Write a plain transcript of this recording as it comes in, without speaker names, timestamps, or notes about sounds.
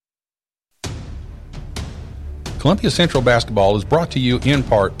Columbia Central Basketball is brought to you in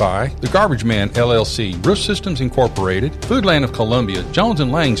part by The Garbage Man, LLC, Roof Systems Incorporated, Foodland of Columbia, Jones &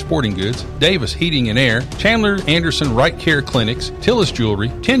 Lang Sporting Goods, Davis Heating and Air, Chandler Anderson Right Care Clinics, Tillis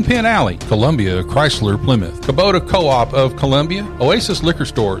Jewelry, Tin Pin Alley, Columbia Chrysler Plymouth, Kubota Co-op of Columbia, Oasis Liquor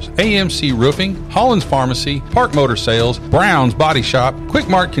Stores, AMC Roofing, Hollins Pharmacy, Park Motor Sales, Brown's Body Shop, Quick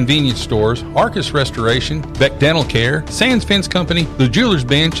Mart Convenience Stores, Arcus Restoration, Beck Dental Care, Sands Fence Company, The Jewelers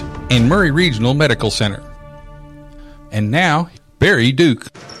Bench, and Murray Regional Medical Center. And now, Barry Duke.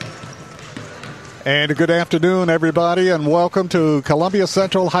 And good afternoon, everybody, and welcome to Columbia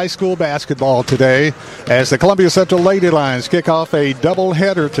Central High School basketball today as the Columbia Central Lady Lions kick off a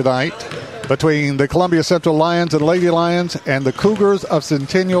doubleheader tonight between the Columbia Central Lions and Lady Lions and the Cougars of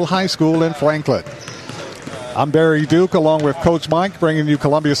Centennial High School in Franklin. I'm Barry Duke along with Coach Mike bringing you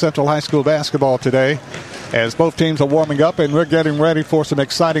Columbia Central High School basketball today as both teams are warming up and we're getting ready for some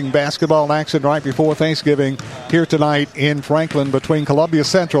exciting basketball action right before Thanksgiving here tonight in Franklin between Columbia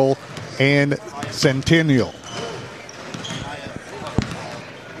Central and Centennial.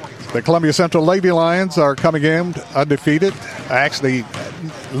 The Columbia Central Lady Lions are coming in undefeated, actually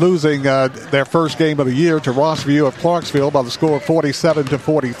losing their first game of the year to Rossview of Clarksville by the score of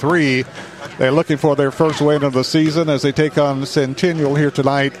 47-43. They're looking for their first win of the season as they take on Centennial here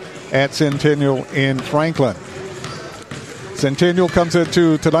tonight at Centennial in Franklin. Centennial comes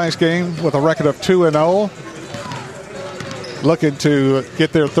into tonight's game with a record of 2-0. Looking to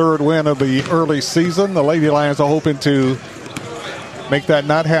get their third win of the early season. The Lady Lions are hoping to make that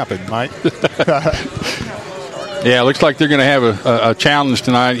not happen, Mike. Yeah, it looks like they're going to have a challenge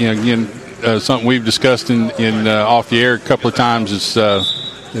tonight. You know, again, something we've discussed in off the air a couple of times is that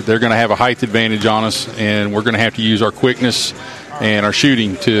they're going to have a height advantage on us, and we're going to have to use our quickness and our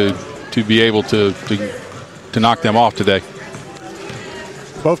shooting to be able to knock them off today.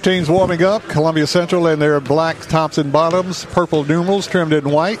 Both teams warming up. Columbia Central in their black tops and bottoms, purple numerals trimmed in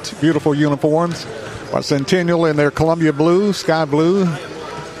white, beautiful uniforms. While Centennial in their Columbia blue, sky blue,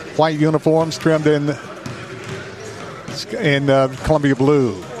 white uniforms trimmed in Columbia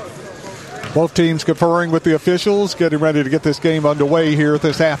blue. Both teams conferring with the officials, getting ready to get this game underway here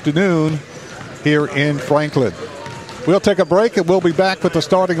this afternoon here in Franklin. We'll take a break and we'll be back with the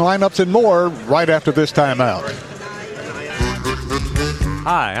starting lineups and more right after this timeout.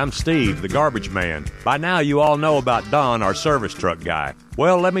 Hi, I'm Steve, the garbage man. By now you all know about Don, our service truck guy.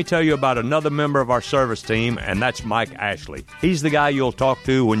 Well, let me tell you about another member of our service team, and that's Mike Ashley. He's the guy you'll talk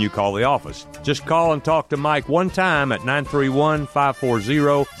to when you call the office. Just call and talk to Mike one time at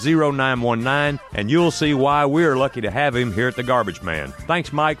 931-540-0919, and you'll see why we're lucky to have him here at the Garbage Man.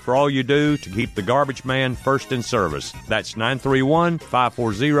 Thanks, Mike, for all you do to keep the Garbage Man first in service. That's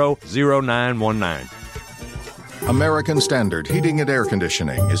 931-540-0919. American Standard Heating and Air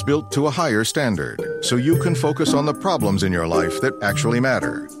Conditioning is built to a higher standard, so you can focus on the problems in your life that actually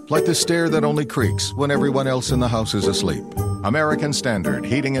matter, like the stair that only creaks when everyone else in the house is asleep. American Standard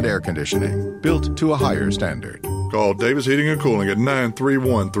Heating and Air Conditioning, built to a higher standard. Call Davis Heating and Cooling at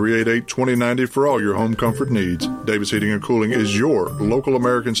 931-388-2090 for all your home comfort needs. Davis Heating and Cooling is your local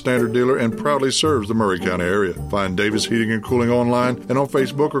American Standard dealer and proudly serves the Murray County area. Find Davis Heating and Cooling online and on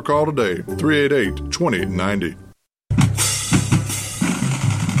Facebook or call today, 388-2090.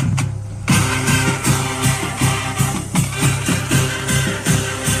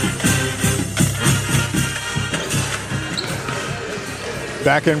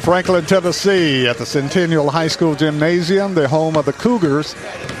 Back in Franklin, Tennessee at the Centennial High School Gymnasium, the home of the Cougars,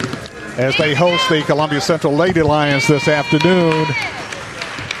 as they host the Columbia Central Lady Lions this afternoon.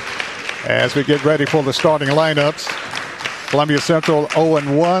 As we get ready for the starting lineups, Columbia Central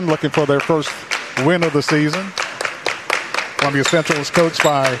 0-1, looking for their first win of the season. Columbia Central is coached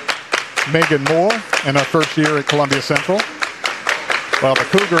by Megan Moore in her first year at Columbia Central. While the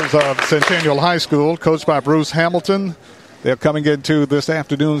Cougars of Centennial High School, coached by Bruce Hamilton, they're coming into this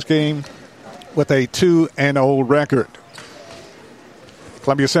afternoon's game with a 2-0 record.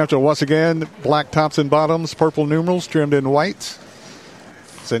 Columbia Central, once again, black tops and bottoms, purple numerals trimmed in white.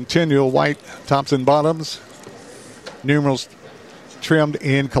 Centennial, white tops and bottoms, numerals trimmed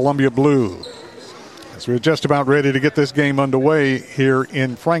in Columbia blue. As we're just about ready to get this game underway here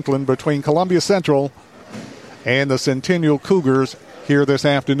in Franklin between Columbia Central and the Centennial Cougars here this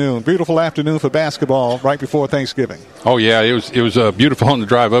afternoon. Beautiful afternoon for basketball right before Thanksgiving. Oh yeah, it was beautiful on the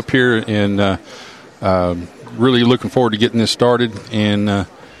drive up here, and really looking forward to getting this started. And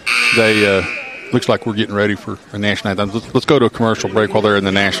they looks like we're getting ready for a national anthem. Let's go to a commercial break while they're in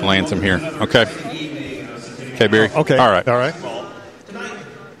the national anthem here. Okay, Barry. Okay. All right.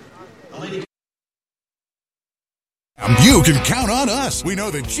 You can count on us. We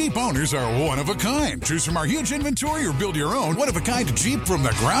know that Jeep owners are one of a kind. Choose from our huge inventory or build your own one-of-a-kind Jeep from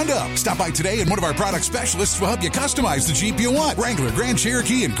the ground up. Stop by today and one of our product specialists will help you customize the Jeep you want. Wrangler, Grand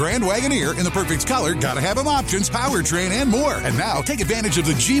Cherokee, and Grand Wagoneer in the perfect color. Gotta have them options, powertrain, and more. And now, take advantage of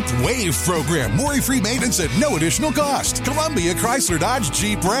the Jeep Wave program. Worry-free maintenance at no additional cost. Columbia, Chrysler, Dodge,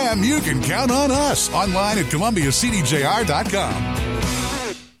 Jeep, Ram. You can count on us. Online at ColumbiaCDJR.com.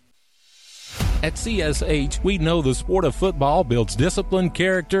 At CSH, we know the sport of football builds discipline,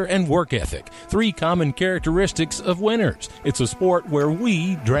 character, and work ethic, 3 common characteristics of winners. It's a sport where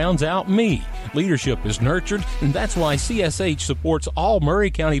we drowns out me. Leadership is nurtured, and that's why CSH supports all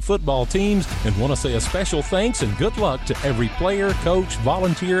Murray County football teams, and want to say a special thanks and good luck to every player, coach,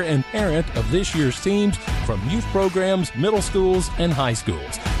 volunteer, and parent of this year's teams, from youth programs, middle schools, and high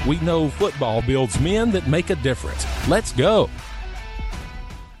schools. We know football builds men that make a difference. Let's go.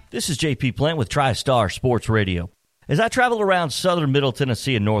 This is J.P. Plant with TriStar Sports Radio. As I travel around southern Middle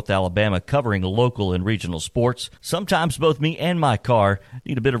Tennessee and North Alabama covering local and regional sports, sometimes both me and my car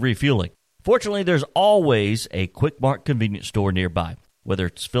need a bit of refueling. Fortunately, there's always a Quick Mart convenience store nearby, whether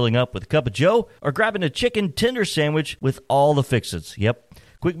it's filling up with a cup of joe or grabbing a chicken tender sandwich with all the fixins. Yep,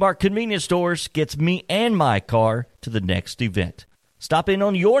 Quick Mart convenience stores gets me and my car to the next event. Stop in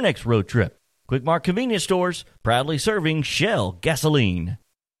on your next road trip. Quick Mart convenience stores, proudly serving Shell gasoline.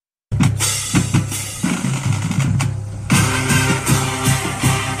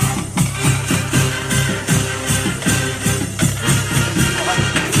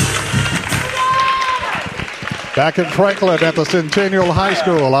 Back in Franklin at the Centennial High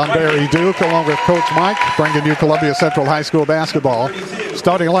School, I'm Barry Duke along with Coach Mike, bringing you Columbia Central High School basketball.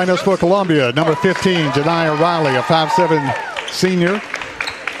 Starting lineups for Columbia, number 15, Janiah Riley, a 5'7 senior.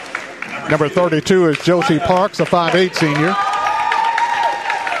 Number 32 is Josie Parks, a 5'8 senior.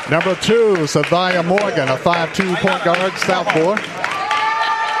 Number 2, Savia Morgan, a 5'2 point guard, southpaw.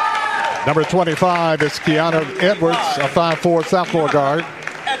 Number 25 is Kiana Edwards, a 5'4 southpaw guard.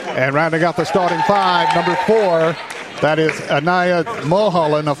 And rounding out the starting 5, number 4, that is Anaya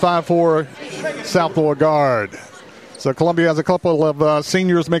Mulholland, a 5'4 southpaw guard. So Columbia has a couple of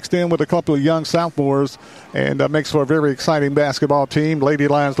seniors mixed in with a couple of young sophomores, and makes for a very exciting basketball team. Lady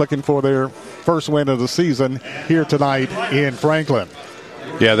Lions looking for their first win of the season here tonight in Franklin.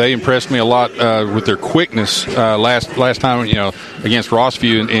 Yeah, they impressed me a lot with their quickness last time, against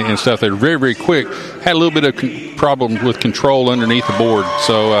Rossview and stuff. They're very, very quick. Had a little bit of problem with control underneath the board,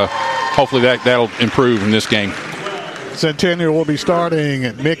 so hopefully that'll improve in this game. Centennial will be starting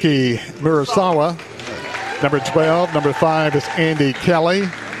Mickey Murasawa, number 12. Number 5 is Andy Kelly.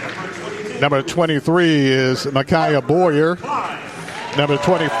 Number 23 is Micaiah Boyer. Number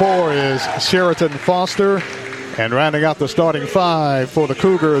 24 is Sheraton Foster. And rounding out the starting 5 for the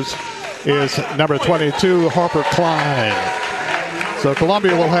Cougars is number 22, Harper Klein. So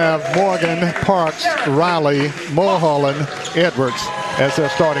Columbia will have Morgan, Parks, Riley, Mulholland, Edwards as their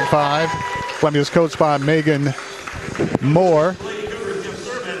starting 5. Columbia is coached by Megan Moore.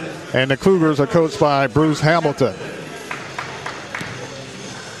 And the Cougars are coached by Bruce Hamilton.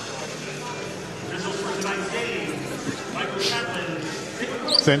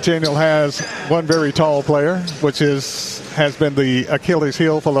 Centennial has one very tall player, which has been the Achilles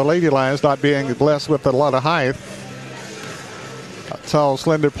heel for the Lady Lions, not being blessed with a lot of height. A tall,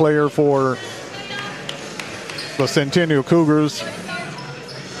 slender player for the Centennial Cougars.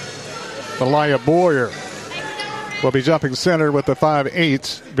 Malaya Boyer will be jumping center with the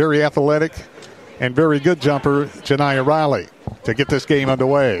 5'8", very athletic and very good jumper, Janiah Riley, to get this game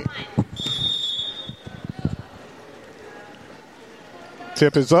underway.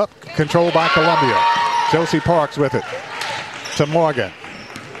 Tip is up, controlled by Columbia. Josie Parks with it to Morgan.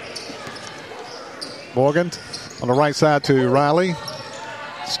 Morgan on the right side to Riley.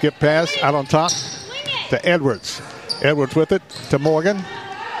 Skip pass out on top to Edwards. Edwards with it to Morgan.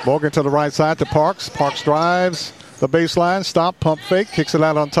 Morgan to the right side to Parks. Parks drives the baseline, stop, pump fake, kicks it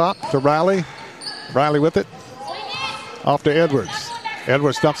out on top to Riley. Riley with it. Off to Edwards.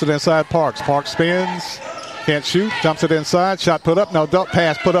 Edwards dumps it inside Parks. Parks spins. Can't shoot, jumps it inside, shot put up, no dump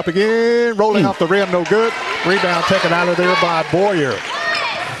pass put up again, rolling off the rim, no good. Rebound taken out of there by Boyer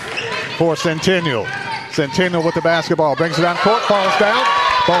for Centennial. Centennial with the basketball, brings it down court, falls down,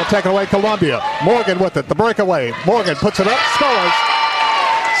 ball taken away Columbia. Morgan with it, the breakaway. Morgan puts it up, scores.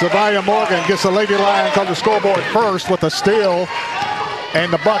 Savia Morgan gets the Lady Lions on the scoreboard first with the steal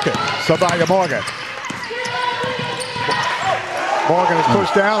and the bucket. Savia Morgan. Morgan is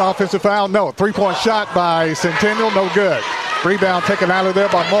pushed down. Offensive foul, no. Three-point shot by Centennial, no good. Rebound taken out of there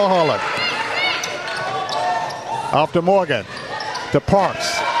by Mulholland. Off to Morgan. To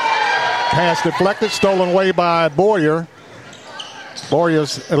Parks. Pass deflected, stolen away by Boyer.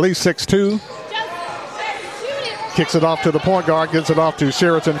 Boyer's at least 6'2". Kicks it off to the point guard, gives it off to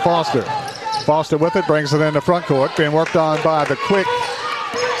Sheraton Foster. Foster with it, brings it in the front court. Being worked on by the quick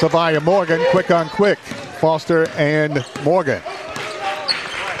Savia Morgan. Quick on quick. Foster and Morgan.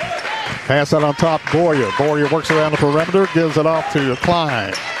 Pass out on top, Boyer. Boyer works around the perimeter, gives it off to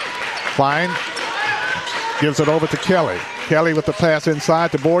Klein. Klein gives it over to Kelly. Kelly with the pass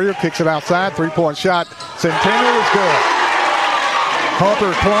inside to Boyer, kicks it outside. 3-point shot. Centennial is good.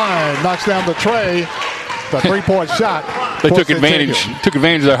 Harper Klein knocks down the tray. The 3-point shot. They took advantage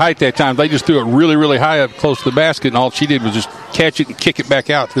of their height that time. They just threw it really, really high up close to the basket, and all she did was just catch it and kick it back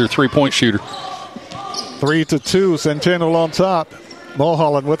out to their 3-point shooter. 3-2, Centennial on top.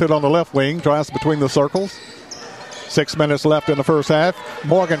 Mulholland with it on the left wing, drives between the circles. 6 minutes left in the first half.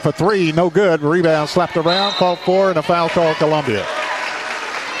 Morgan for three, no good. Rebound slapped around, fought for, and a foul called Columbia.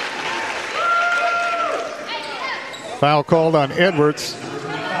 Foul called on Edwards.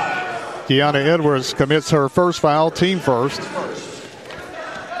 Kiana Edwards commits her first foul, team first.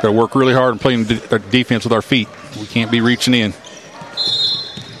 Got to work really hard and playing defense with our feet. We can't be reaching in.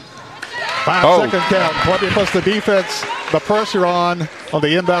 5-second count. Columbia puts the defense, the pressure on the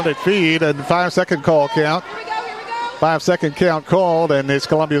inbounded feed, and 5-second call count. 5-second count called, and it's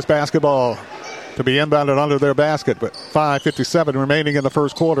Columbia's basketball to be inbounded under their basket. But 5:57 remaining in the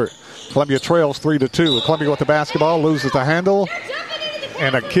first quarter. Columbia trails 3-2. Columbia with the basketball, loses the handle,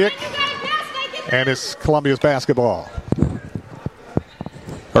 and a kick, and it's Columbia's basketball.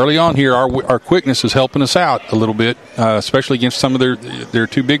 Early on here, our quickness is helping us out a little bit, especially against some of their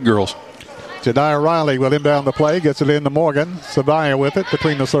two big girls. Jediah Riley will inbound the play, gets it into Morgan. Sabaya with it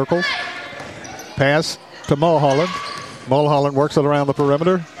between the circles. Pass to Mulholland. Mulholland works it around the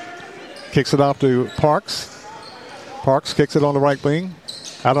perimeter. Kicks it off to Parks. Parks kicks it on the right wing.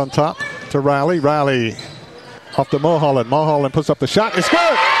 Out on top to Riley. Riley off to Mulholland. Mulholland puts up the shot. It's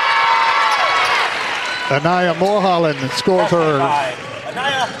good! Anaya Mulholland scores her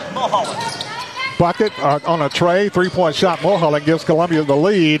bucket on a tray. 3-point shot. Mulholland gives Columbia the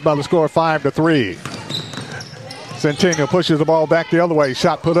lead by the score of 5-3. Centennial pushes the ball back the other way.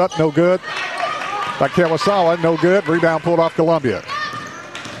 Shot put up, no good. By Kawasawa, no good. Rebound pulled off Columbia.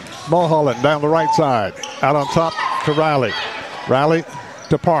 Mulholland down the right side. Out on top to Riley. Riley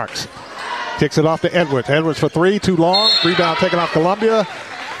to Parks. Kicks it off to Edwards. Edwards for three, too long. Rebound taken off Columbia.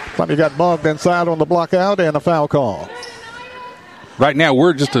 Columbia got mugged inside on the block out and a foul call. Right now,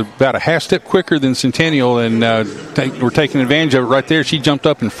 we're just about a half step quicker than Centennial, and we're taking advantage of it right there. She jumped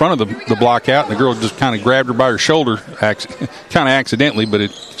up in front of the block out, and the girl just kind of grabbed her by her shoulder, kind of accidentally, but it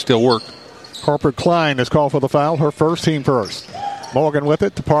still worked. Harper Klein is called for the foul, her first, team first. Morgan with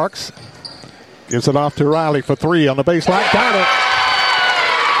it to Parks. Gives it off to Riley for three on the baseline. Got it.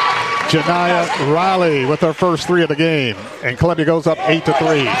 Janiah Riley with her first three of the game. And Columbia goes up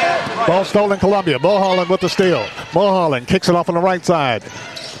 8-3. Ball stolen Columbia. Mulholland with the steal. Mulholland kicks it off on the right side.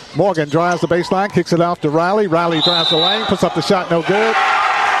 Morgan drives the baseline, kicks it off to Riley. Riley drives the lane, puts up the shot, no good.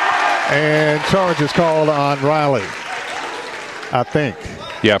 And charge is called on Riley, I think.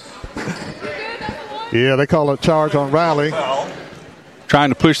 Yep. Yeah, they call a charge on Riley. Trying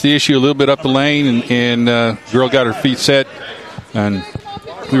to push the issue a little bit up the lane, and girl got her feet set, and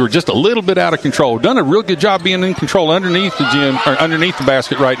we were just a little bit out of control. Done a real good job being in control underneath the gym, or underneath the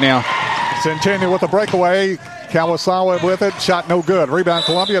basket right now. Centennial with a breakaway. Kawasawa with it. Shot no good. Rebound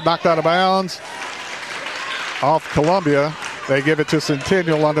Columbia, knocked out of bounds. Off Columbia. They give it to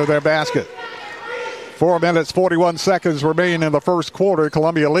Centennial under their basket. 4 minutes, 41 seconds remain in the first quarter.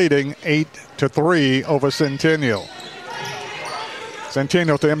 Columbia leading 8-3 over Centennial.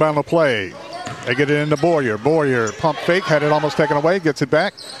 Centennial to inbound the play. They get it into Boyer. Boyer pump fake, had it almost taken away, gets it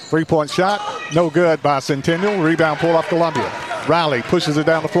back. 3-point shot, no good by Centennial. Rebound pulled off Columbia. Riley pushes it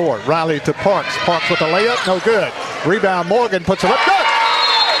down the floor. Riley to Parks. Parks with the layup, no good. Rebound, Morgan puts it up, good!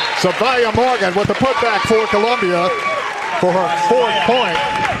 Sabaya Morgan with the putback for Columbia for her fourth point.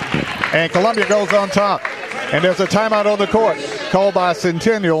 And Columbia goes on top. And there's a timeout on the court called by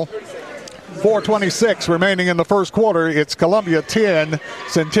Centennial. 4:26 remaining in the first quarter. It's Columbia 10,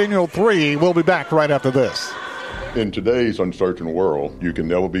 Centennial 3. We'll be back right after this. In today's uncertain world, you can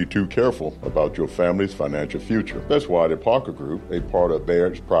never be too careful about your family's financial future. That's why the Parker Group, a part of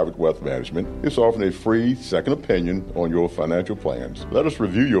Baird's Private Wealth Management, is offering a free second opinion on your financial plans. Let us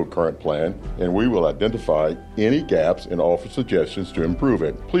review your current plan, and we will identify any gaps and offer suggestions to improve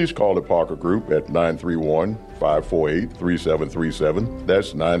it. Please call the Parker Group at 931-548-3737.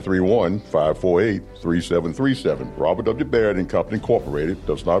 That's 931-548-3737. Robert W. Baird & Company Incorporated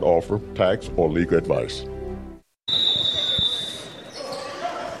does not offer tax or legal advice.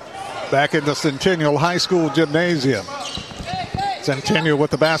 back in the Centennial High School gymnasium. Centennial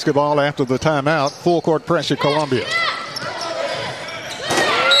with the basketball after the timeout. Full court pressure, Columbia.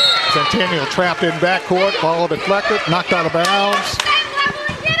 Centennial trapped in backcourt. Ball deflected, knocked out of bounds.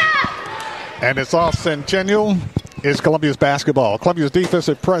 And it's off Centennial. Is Columbia's basketball. Columbia's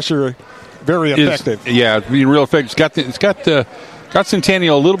defensive pressure very effective. Being real effective. It's got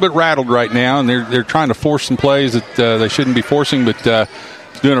Centennial a little bit rattled right now, and they're trying to force some plays that they shouldn't be forcing, but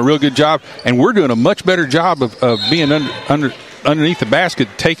doing a real good job. And we're doing a much better job of being underneath the basket,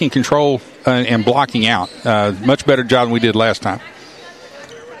 taking control and blocking out. Much better job than we did last time.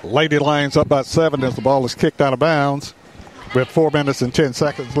 Lady Lions up by 7 as the ball is kicked out of bounds with 4 minutes and 10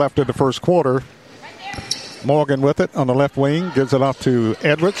 seconds left in the first quarter. Morgan with it on the left wing, gives it off to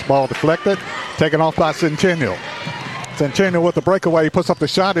Edwards. Ball deflected, taken off by Centennial. Centennial with the breakaway, puts up the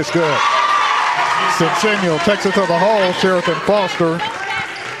shot, it's good. Centennial takes it to the hole. Sheraton Foster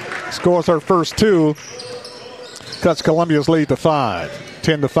scores her first 2, cuts Columbia's lead to 5.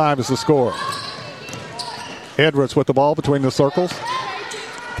 10-5 is the score. Edwards with the ball between the circles.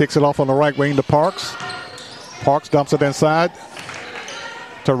 Kicks it off on the right wing to Parks. Parks dumps it inside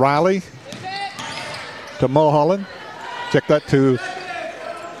to Riley. To Mulholland. Check that to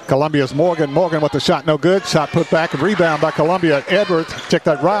Columbia's Morgan. Morgan with the shot, no good. Shot put back and rebound by Columbia. Edwards. Check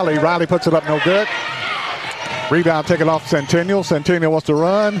that Riley. Riley puts it up, no good. Rebound taken off Centennial. Centennial wants to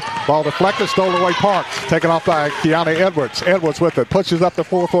run. Ball deflected, stole away Parks. Taken off by Kiana Edwards. Edwards with it. Pushes up the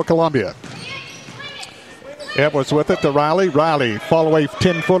 4 for Columbia. Edwards with it to Riley. Riley, fall away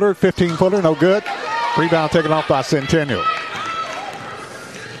 10-footer, 15-footer, no good. Rebound taken off by Centennial.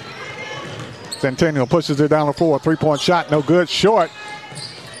 Centennial pushes it down the floor. 3-point shot, no good. Short.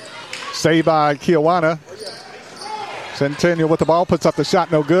 Saved by Kiwana. Centennial with the ball, puts up the shot,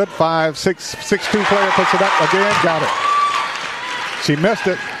 no good. 6'2" player puts it up again, got it. She missed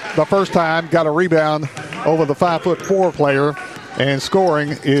it the first time, got a rebound over the 5'4" player, and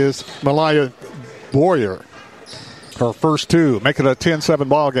scoring is Malaya Boyer. Her first 2, making it a 10-7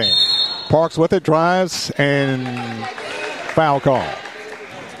 ball game. Parks with it, drives, and foul call.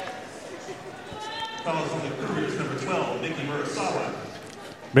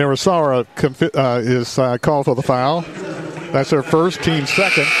 Mirasawa is called for the foul. That's her first, team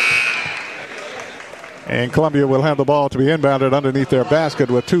second. And Columbia will have the ball to be inbounded underneath their basket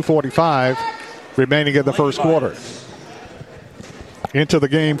with 2:45 remaining in the first quarter. Into the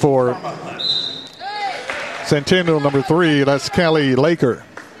game for Centennial number 3, that's Kelly Laker.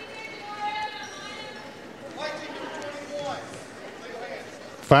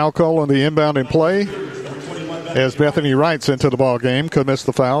 Foul call on the inbounding play as Bethany Wright's into the ball game. Could miss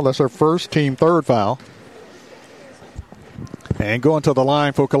the foul. That's her first, team third foul. And going to the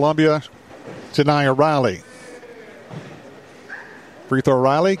line for Columbia, Janiyah Riley. Free throw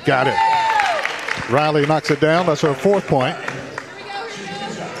Riley, got it. Riley knocks it down. That's her 4th point.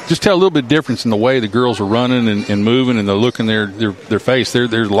 Just tell a little bit difference in the way the girls are running and moving and the look in their face. They're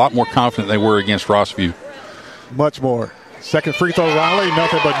a lot more confident than they were against Rossview. Much more. Second free throw, Riley,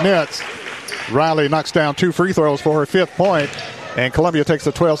 nothing but nets. Riley knocks down 2 free throws for her 5th point, and Columbia takes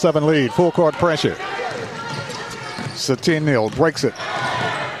a 12-7 lead. Full court pressure. Centennial breaks it.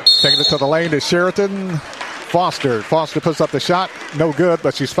 Taking it to the lane to Sheraton. Foster puts up the shot. No good,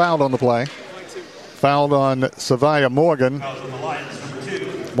 but she's fouled on the play. Fouled on Savia Morgan.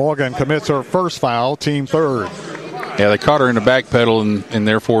 Morgan commits her first foul, team third. Yeah, they caught her in the back pedal, and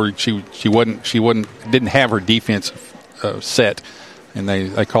therefore she didn't have her defense set, and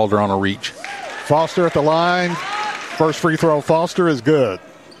they called her on a reach. Foster at the line. First free throw, Foster is good.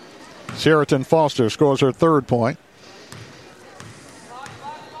 Sheraton Foster scores her 3rd point.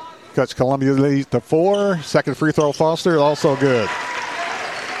 Cuts Columbia lead to 4. Second free throw, Foster, also good.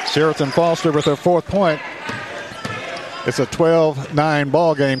 Sheraton Foster with her 4th point. It's a 12-9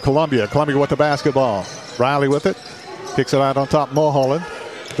 ball game, Columbia. Columbia with the basketball. Riley with it. Kicks it out on top, Mulholland.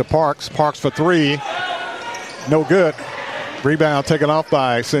 To Parks. Parks for 3. No good. Rebound taken off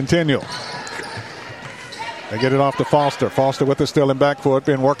by Centennial. They get it off to Foster. Foster with it still in backcourt,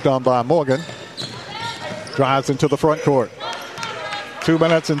 being worked on by Morgan. Drives into the front court. 2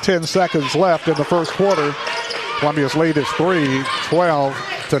 minutes and 10 seconds left in the first quarter. Columbia's lead is 3,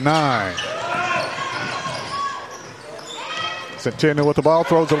 12-9. Centennial with the ball,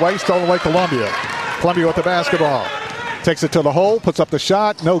 throws away, stolen away Columbia. Columbia with the basketball. Takes it to the hole, puts up the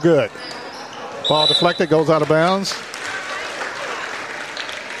shot, no good. Ball deflected, goes out of bounds.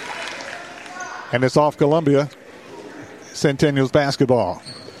 And it's off Columbia. Centennial's basketball.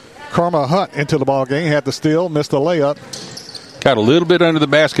 Karma Hunt into the ball game, had the steal, missed the layup. Got a little bit under the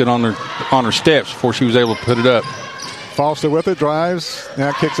basket on her steps before she was able to put it up. Foster with it, drives,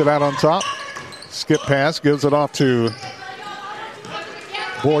 now kicks it out on top. Skip pass, gives it off to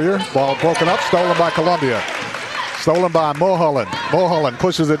Boyer. Ball broken up, stolen by Columbia. Stolen by Mulholland. Mulholland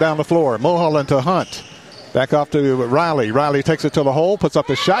pushes it down the floor. Mulholland to Hunt. Back off to Riley. Riley takes it to the hole, puts up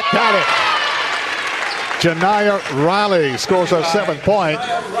the shot, got it. Janiyah Riley scores her 7th point,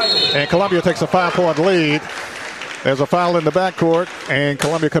 and Columbia takes a 5-point lead. There's a foul in the backcourt, and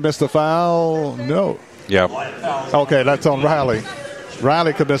Columbia commits the foul. No. Yeah. Okay, that's on Riley.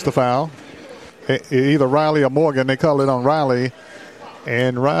 Riley commits the foul. Either Riley or Morgan. They call it on Riley.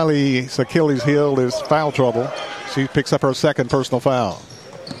 And Riley's Achilles heel is foul trouble. She picks up her 2nd personal foul.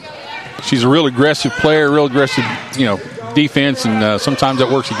 She's a real aggressive player, real aggressive, defense, and sometimes that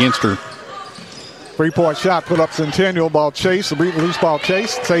works against her. 3-point shot put up Centennial. Ball chase, loose ball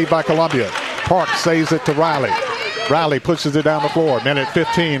chase, saved by Columbia. Parks saves it to Riley. Riley pushes it down the floor. Minute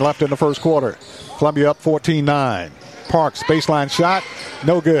 15 left in the first quarter. Columbia up 14-9. Parks, baseline shot,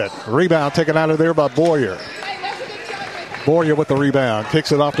 no good. Rebound taken out of there by Boyer. Boyer with the rebound,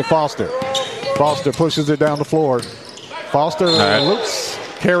 kicks it off to Foster. Foster pushes it down the floor. Foster loops,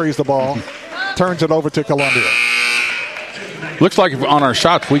 carries the ball, turns it over to Columbia. Looks like if on our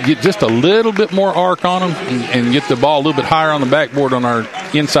shots we get just a little bit more arc on them and get the ball a little bit higher on the backboard on our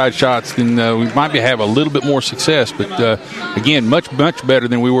inside shots, then we might have a little bit more success. But, again, much better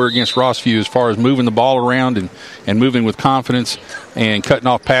than we were against Rossview as far as moving the ball around and moving with confidence and cutting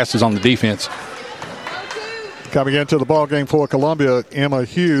off passes on the defense. Coming into the ball game for Columbia, Emma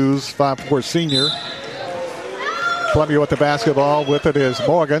Hughes, 5'4" senior. Columbia with the basketball. With it is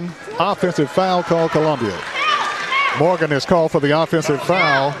Morgan. Offensive foul called Columbia. Morgan is called for the offensive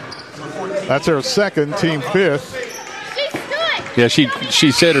foul. That's her 2nd, team 5th. Yeah, she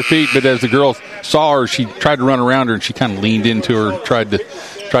set her feet, but as the girl saw her, she tried to run around her, and she kind of leaned into her, tried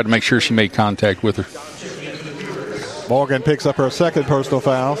to make sure she made contact with her. Morgan picks up her 2nd personal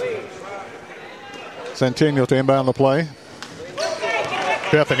foul. Centennial to inbound the play.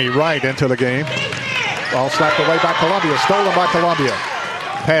 Bethany Wright into the game. Ball slapped away by Columbia, stolen by Columbia.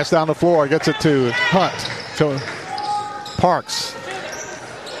 Pass down the floor, gets it to Hunt. To Parks.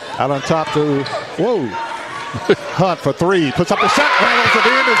 Out on top to, Hunt for 3. Puts up the shot, rattles it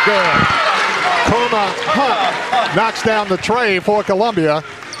in, is good. Koma Hunt knocks down the tray for Columbia.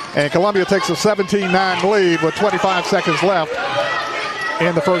 And Columbia takes a 17-9 lead with 25 seconds left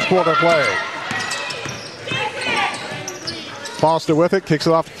in the first quarter play. Foster with it, kicks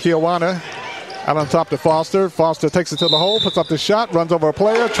it off to Kiwanis. Out on top to Foster. Foster takes it to the hole, puts up the shot, runs over a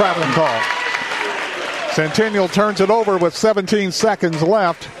player, traveling call. Centennial turns it over with 17 seconds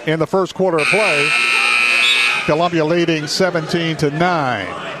left in the first quarter of play. Columbia leading 17-9.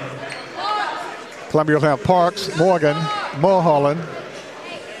 Columbia will have Parks, Morgan, Mulholland,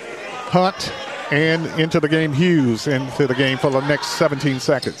 Hunt, and into the game Hughes into the game for the next 17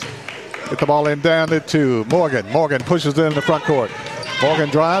 seconds. Get the ball in down it to Morgan. Morgan pushes it in the front court. Morgan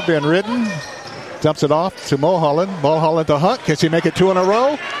drive, Ben Ridden. Dumps it off to Mulholland. Mulholland to Hunt. Can she make it 2 in a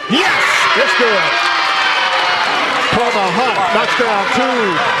row? Yes! It's good. Koma Hunt knocks down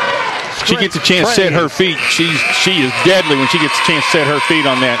 2. She gets a chance to set her feet. She is deadly when she gets a chance to set her feet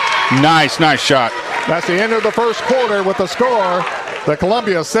on that. Nice shot. That's the end of the first quarter with the score. The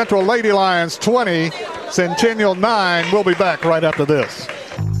Columbia Central Lady Lions 20, Centennial 9. We'll be back right after this.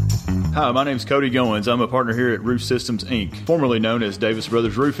 Hi, my name is Cody Goins. I'm a partner here at Roof Systems, Inc., formerly known as Davis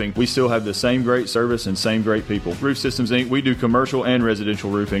Brothers Roofing. We still have the same great service and same great people. Roof Systems, Inc., we do commercial and residential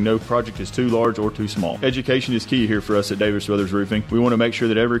roofing. No project is too large or too small. Education is key here for us at Davis Brothers Roofing. We want to make sure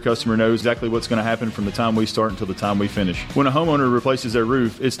that every customer knows exactly what's going to happen from the time we start until the time we finish. When a homeowner replaces their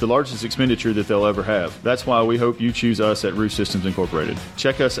roof, it's the largest expenditure that they'll ever have. That's why we hope you choose us at Roof Systems Incorporated.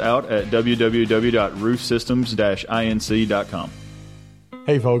 Check us out at www.roofsystems-inc.com.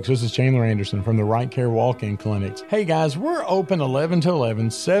 Hey folks, this is Chandler Anderson from the Right Care Walk-In Clinics. Hey guys, we're open 11 to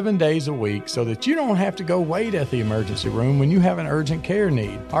 11, 7 days a week so that you don't have to go wait at the emergency room when you have an urgent care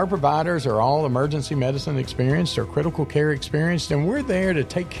need. Our providers are all emergency medicine experienced or critical care experienced, and we're there to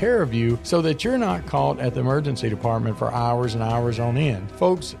take care of you so that you're not caught at the emergency department for hours and hours on end.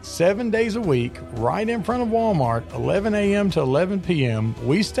 Folks, 7 days a week, right in front of Walmart, 11 a.m. to 11 p.m.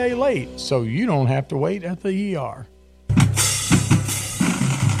 We stay late so you don't have to wait at the ER.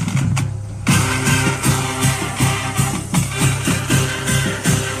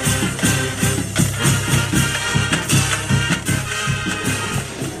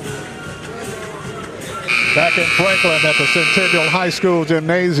 Back in Franklin at the Centennial High School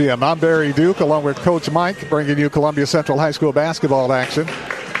Gymnasium. I'm Barry Duke along with Coach Mike bringing you Columbia Central High School basketball action.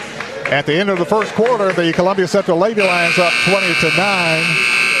 At the end of the first quarter, the Columbia Central Lady Lions up 20-9.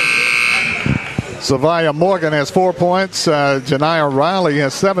 Savia Morgan has 4 points. Janiyah Riley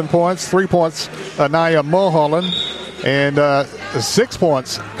has 7 points. 3 points, Anaya Mulholland. And 6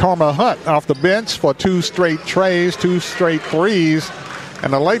 points, Karma Hunt off the bench for 2 straight trays, 2 straight threes.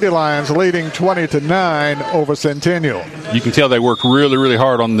 And the Lady Lions leading 20-9 over Centennial. You can tell they worked really, really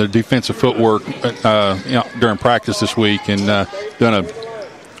hard on the defensive footwork during practice this week, and done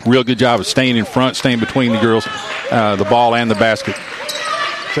a real good job of staying in front, staying between the girls, the ball and the basket.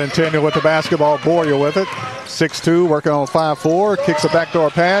 Centennial with the basketball, Boyer with it. 6'2", working on 5'4", kicks a backdoor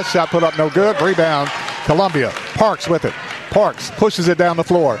pass, shot put up no good, rebound, Columbia. Parks with it. Parks pushes it down the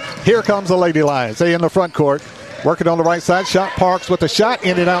floor. Here comes the Lady Lions. They in the front court. Working on the right side, shot Parks with the shot,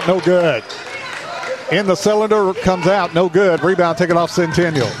 in and out, no good. In the cylinder, comes out, no good. Rebound taken off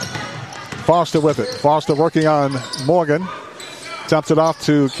Centennial. Foster with it. Foster working on Morgan. Jumps it off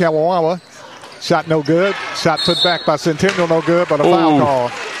to Kawawa. Shot no good. Shot put back by Centennial, no good, but a foul call.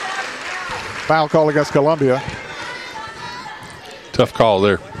 Foul call against Columbia. Tough call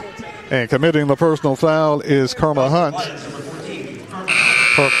there. And committing the personal foul is Karma Hunt.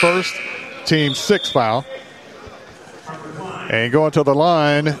 Her first, team 6 foul. And going to the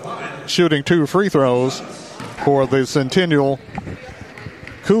line, shooting 2 free throws for the Centennial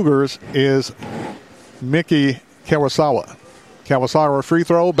Cougars is Mickey Kawasawa. Kawasawa free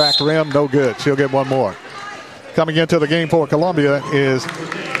throw, back rim, no good. She'll get 1 more. Coming into the game for Columbia is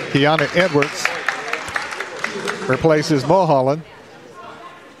Kiana Edwards. Replaces Mulholland.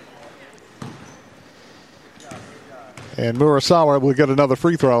 And Murasawa will get another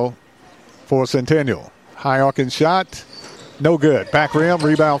free throw for Centennial. High arcing shot. No good. Back rim,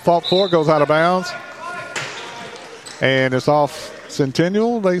 rebound fought for, goes out of bounds. And it's off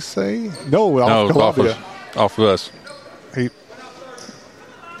Centennial, they say. No, Columbia. Off of us.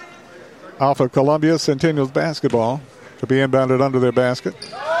 Off of Columbia, Centennial's basketball to be inbounded under their basket.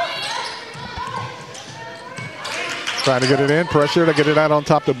 Trying to get it in. Pressure to get it out on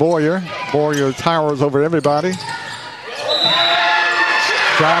top to Boyer. Boyer towers over everybody.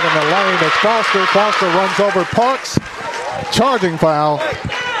 Driving the lane, it's Foster. Foster runs over Parks. Charging foul.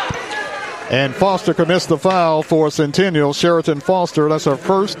 And Foster commits the foul for Centennial. Sheraton Foster, that's her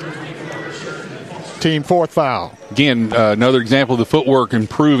first, team 4th foul. Again, another example of the footwork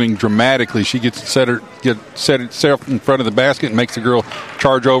improving dramatically. She gets set itself in front of the basket and makes the girl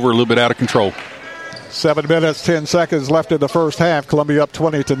charge over a little bit out of control. 7 minutes, 10 seconds left in the first half. Columbia up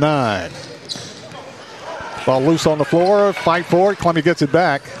 20-9. Ball loose on the floor. Fight for it. Columbia gets it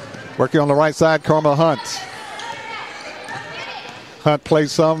back. Working on the right side, Karma Hunt. Hunt played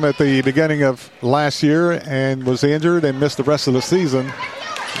some at the beginning of last year and was injured and missed the rest of the season.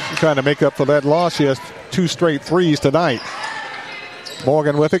 She's trying to make up for that loss. She has 2 straight threes tonight.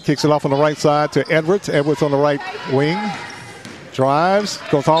 Morgan with it. Kicks it off on the right side to Edwards. Edwards on the right wing. Drives.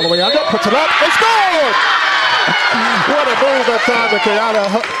 Goes all the way under. Puts it up. They scored! What a move that time to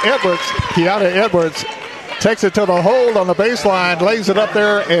Kiana Edwards. Kiana Edwards takes it to the hole on the baseline, lays it up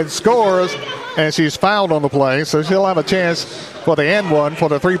there and scores, and she's fouled on the play, so she'll have a chance for the end one for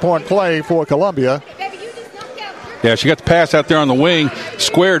the 3-point play for Columbia. Yeah, she got the pass out there on the wing,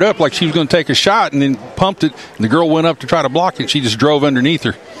 squared up like she was going to take a shot, and then pumped it, and the girl went up to try to block it. She just drove underneath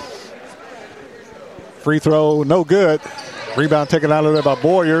her. Free throw, no good. Rebound taken out of there by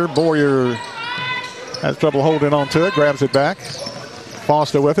Boyer. Boyer has trouble holding on to it, grabs it back.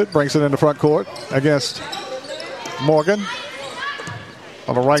 Foster with it, brings it in the front court against Morgan.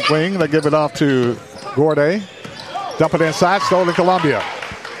 On the right wing, they give it off to Gorday. Dump it inside, stolen Columbia.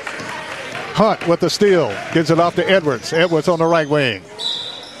 Hunt with the steal, gives it off to Edwards. Edwards on the right wing.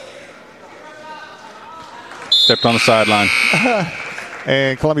 Stepped on the sideline.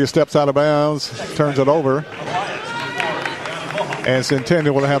 And Columbia steps out of bounds, turns it over. And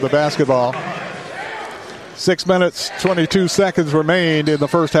Centennial will have the basketball. 6 minutes, 22 seconds remained in the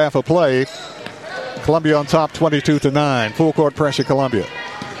first half of play. Columbia on top 22-9. Full court pressure, Columbia.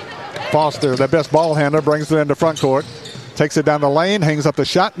 Foster, the best ball handler, brings it into front court. Takes it down the lane, hangs up the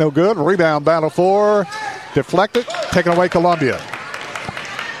shot, no good. Rebound, battle for, deflected, taken away Columbia.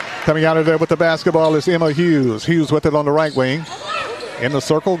 Coming out of there with the basketball is Emma Hughes. Hughes with it on the right wing. In the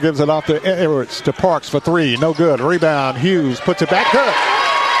circle, gives it off to Edwards, to Parks for 3, no good. Rebound, Hughes puts it back, good.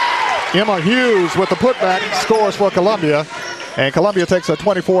 Emma Hughes with the putback scores for Columbia. And Columbia takes a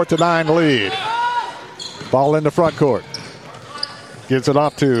 24-9 lead. Ball in the front court. Gives it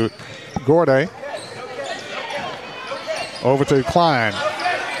off to Gorday. Over to Klein.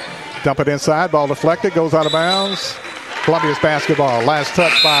 Dump it inside. Ball deflected. Goes out of bounds. Columbia's basketball. Last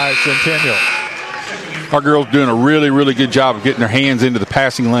touch by Centennial. Our girls doing a really, really good job of getting their hands into the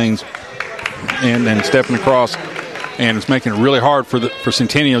passing lanes and stepping across. and it's making it really hard for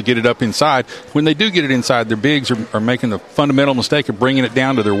Centennial to get it up inside. When they do get it inside, their bigs are making the fundamental mistake of bringing it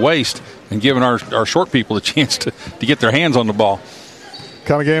down to their waist and giving our short people a chance to get their hands on the ball.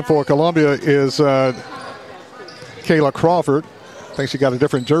 Coming in for Columbia is Kayla Crawford. I think she got a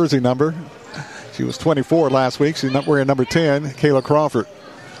different jersey number. She was 24 last week. She's not wearing number 10. Kayla Crawford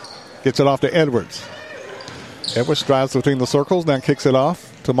gets it off to Edwards. Edwards drives between the circles, then kicks it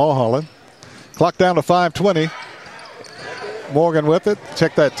off to Mulholland. Clock down to 5:20. Morgan with it.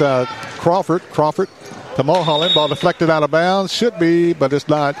 Check that Crawford. Crawford to Mulholland. Ball deflected out of bounds. Should be, but it's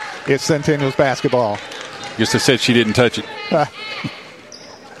not. It's Centennial's basketball. Guess they said she didn't touch it.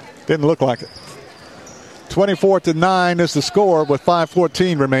 Didn't look like it. 24-9 is the score with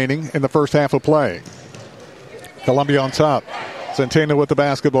 5:14 remaining in the first half of play. Columbia on top. Centennial with the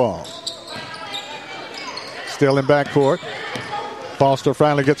basketball. Still in backcourt. Foster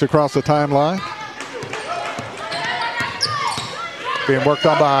finally gets across the timeline. Being worked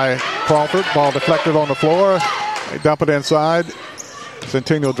on by Crawford. Ball deflected on the floor. They dump it inside.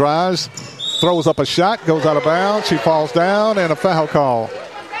 Centennial drives. Throws up a shot. Goes out of bounds. She falls down, and a foul call.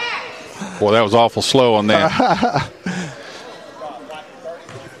 Boy, that was awful slow on that.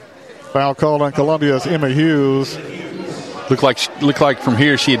 Foul called on Columbia's Emma Hughes. Looked like from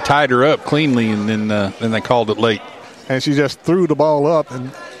here she had tied her up cleanly, and then they called it late. And she just threw the ball up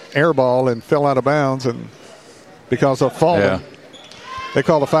and air ball and fell out of bounds, and because of falling. Yeah. They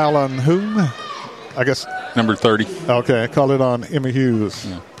call a foul on whom? I guess number 30. Okay, call it on Emma Hughes.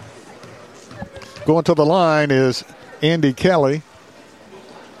 Yeah. Going to the line is Andy Kelly.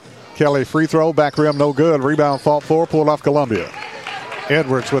 Kelly free throw, back rim, no good. Rebound fought for, pulled off Columbia.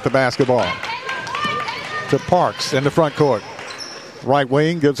 Edwards with the basketball. To Parks in the front court. Right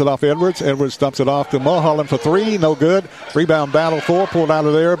wing gives it off Edwards. Edwards dumps it off to Mulholland for three, no good. Rebound battle for, pulled out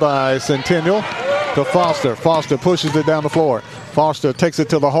of there by Centennial. To Foster. Foster pushes it down the floor. Foster takes it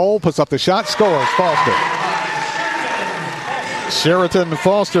to the hole, puts up the shot, scores. Foster. Sheraton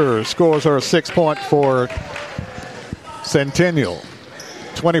Foster scores her 6-point for Centennial.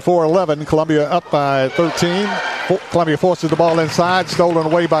 24-11, Columbia up by 13. Columbia forces the ball inside, stolen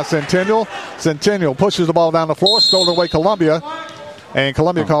away by Centennial. Centennial pushes the ball down the floor, stolen away Columbia, and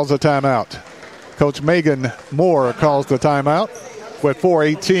Columbia calls a timeout. Coach Megan Moore calls the timeout with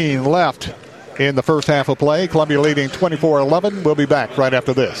 4:18 left in the first half of play. Columbia leading 24-11. We'll be back right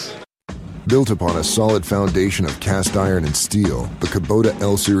after this. Built upon a solid foundation of cast iron and steel, the Kubota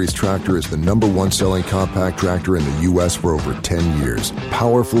L-Series tractor is the #1 selling compact tractor in the U.S. for over 10 years.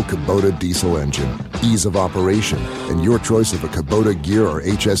 Powerful Kubota diesel engine, ease of operation, and your choice of a Kubota gear or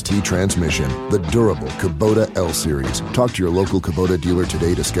HST transmission. The durable Kubota L-Series. Talk to your local Kubota dealer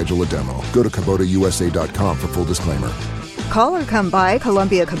today to schedule a demo. Go to KubotaUSA.com for full disclaimer. Call or come by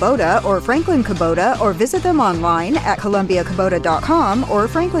Columbia Kubota or Franklin Kubota or visit them online at ColumbiaKubota.com or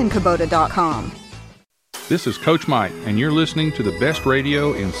FranklinKubota.com. This is Coach Mike, and you're listening to the best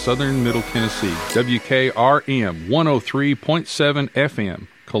radio in southern Middle Tennessee. WKRM 103.7 FM,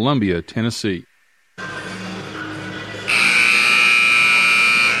 Columbia, Tennessee.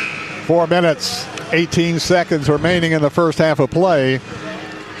 4 minutes, 18 seconds remaining in the first half of play.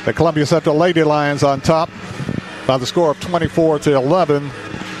 The Columbia Central Lady Lions on top by the score of 24-11.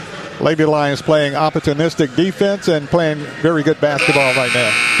 Lady Lions playing opportunistic defense and playing very good basketball right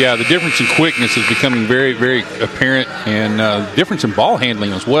now. Yeah, the difference in quickness is becoming very, very apparent, and difference in ball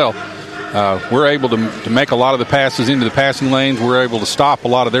handling as well. We're able to make a lot of the passes into the passing lanes. We're able to stop a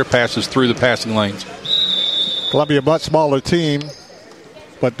lot of their passes through the passing lanes. Columbia, a much smaller team,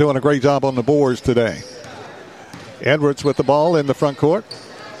 but doing a great job on the boards today. Edwards with the ball in the front court.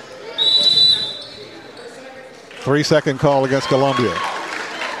 3-second call against Columbia.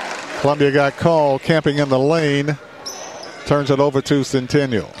 Columbia got called camping in the lane. Turns it over to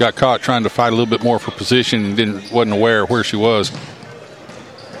Centennial. Got caught trying to fight a little bit more for position and wasn't aware of where she was.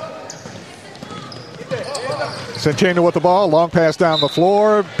 Centennial with the ball. Long pass down the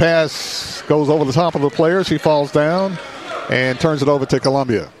floor. Pass goes over the top of the player. She falls down and turns it over to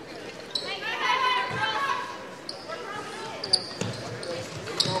Columbia.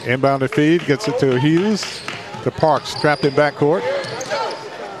 Inbounded feed. Gets it to Hughes. To Parks, trapped in backcourt.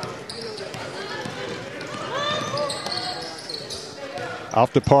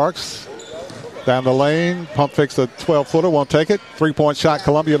 Off to Parks. Down the lane. Pump fakes a 12-footer. Won't take it. 3-point shot.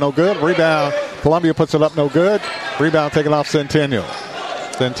 Columbia no good. Rebound. Columbia puts it up no good. Rebound taken off Centennial.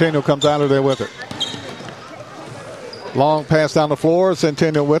 Centennial comes out of there with it. Long pass down the floor.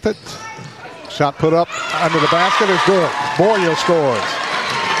 Centennial with it. Shot put up under the basket is good. Boyer scores.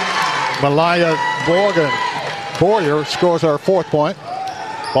 Malaya Boyer scores her 4th point.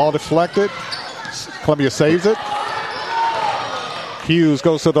 Ball deflected. Columbia saves it. Hughes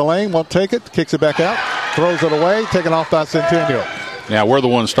goes to the lane, won't take it, kicks it back out, throws it away, taken off by Centennial. Now we're the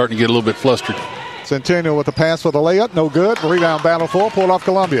ones starting to get a little bit flustered. Centennial with the pass for the layup, no good. Rebound battle for, pulled off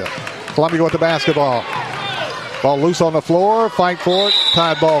Columbia. Columbia with the basketball. Ball loose on the floor, fight for it,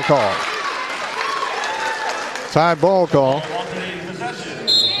 tied ball call. Tied ball call.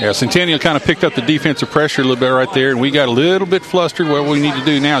 Yeah, Centennial kind of picked up the defensive pressure a little bit right there, and we got a little bit flustered. What we need to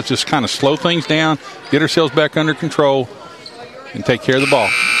do now is just kind of slow things down, get ourselves back under control, and take care of the ball.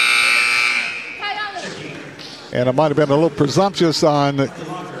 And it might have been a little presumptuous on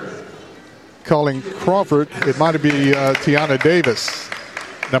calling Crawford. It might be Tiana Davis,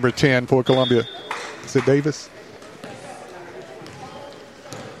 number 10 for Columbia. Is it Davis?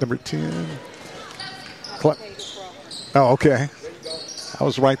 Number 10. Oh, okay. I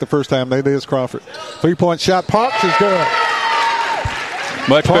was right the first time. Maybe it's Crawford. 3-point shot. Parks is good.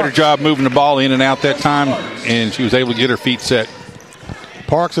 Much better job moving the ball in and out that time, and she was able to get her feet set.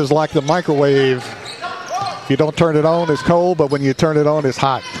 Parks is like the microwave. If you don't turn it on, it's cold, but when you turn it on, it's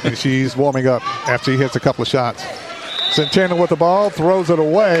hot. And she's warming up after she hits a couple of shots. Centennial with the ball, throws it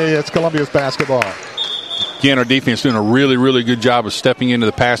away. It's Columbia's basketball. Again, our defense doing a really, really good job of stepping into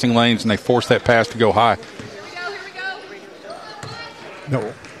the passing lanes, and they force that pass to go high.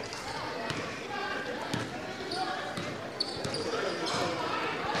 No.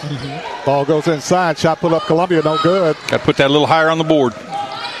 Ball goes inside. Shot put up Columbia. No good. Got to put that a little higher on the board.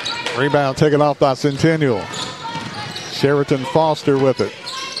 Rebound taken off by Centennial. Sheraton Foster with it.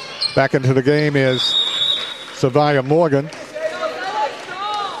 Back into the game is Savia Morgan.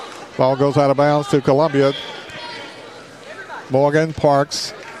 Ball goes out of bounds to Columbia. Morgan,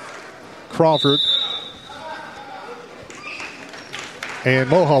 Parks, Crawford, and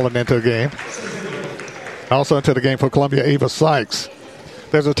Mulholland into the game. Also into the game for Columbia, Ava Sykes.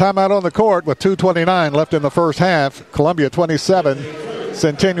 There's a timeout on the court with 2:29 left in the first half. Columbia 27,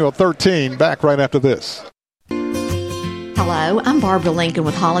 Centennial 13. Back right after this. Hello, I'm Barbara Lincoln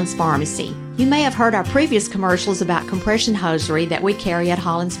with Holland's Pharmacy. You may have heard our previous commercials about compression hosiery that we carry at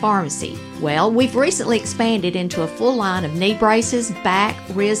Holland's Pharmacy. Well, we've recently expanded into a full line of knee braces, back,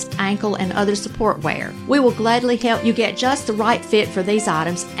 wrist, ankle, and other support wear. We will gladly help you get just the right fit for these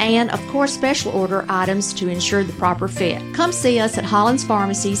items and, of course, special order items to ensure the proper fit. Come see us at Holland's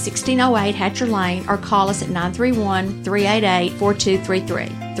Pharmacy, 1608 Hatcher Lane, or call us at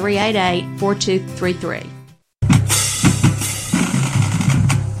 931-388-4233. 388-4233.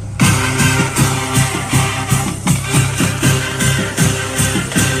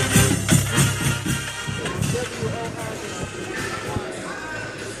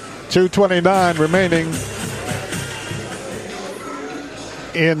 .229 remaining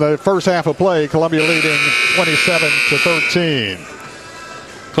in the first half of play. Columbia leading 27-13.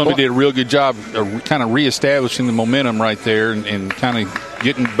 Columbia did a real good job of kind of reestablishing the momentum right there and kind of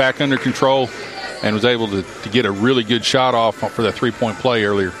getting back under control, and was able to get a really good shot off for that three-point play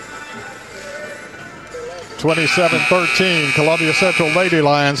earlier. 27-13, Columbia Central Lady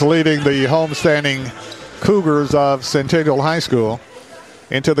Lions leading the homestanding Cougars of Centennial High School.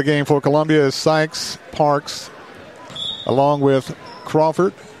 Into the game for Columbia is Sykes, Parks, along with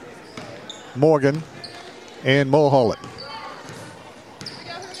Crawford, Morgan, and Mulholland.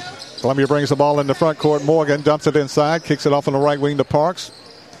 Columbia brings the ball in the front court. Morgan dumps it inside, kicks it off on the right wing to Parks.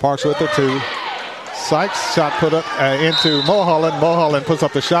 Parks with it to Sykes. Shot put up into Mulholland. Mulholland puts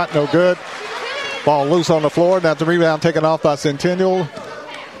up the shot, no good. Ball loose on the floor. Now the rebound taken off by Centennial.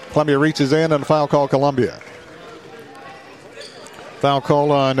 Columbia reaches in and a foul call Columbia. Foul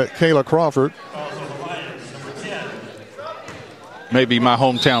call on Kayla Crawford. Maybe my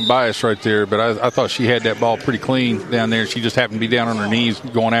hometown bias right there, but I thought she had that ball pretty clean down there. She just happened to be down on her knees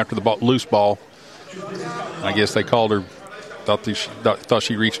going after the ball, loose ball. I guess they called her, thought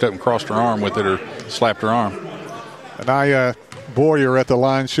she reached up and crossed her arm with it or slapped her arm. Anaya Boyer at the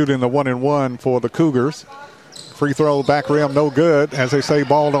line shooting the 1-and-1 for the Cougars. Free throw, back rim, no good. As they say,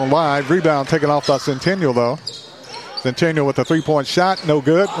 ball don't lie. Rebound taken off by Centennial, though. Centennial with a three-point shot, no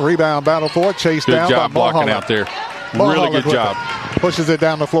good. Rebound battle for it, chased down by Good job blocking out there. Really good job. Pushes it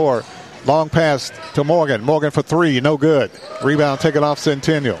down the floor. Long pass to Morgan. Morgan for three, no good. Rebound taken off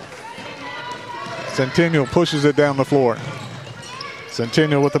Centennial. Centennial pushes it down the floor.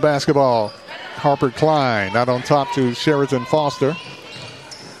 Centennial with the basketball. Harper Klein out on top to Sheraton Foster.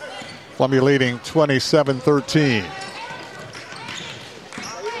 Columbia leading 27-13.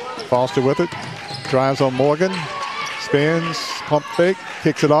 Foster with it. Drives on Morgan. Spins, pump fake,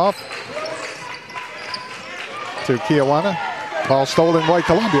 kicks it off to Kiawana. Ball stolen away,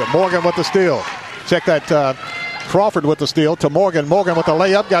 Columbia. Morgan with the steal. Check that Crawford with the steal to Morgan. Morgan with the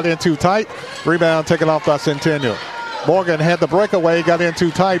layup, got in too tight. Rebound taken off by Centennial. Morgan had the breakaway, got in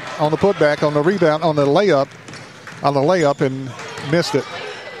too tight on the putback, on the rebound, on the layup, and missed it.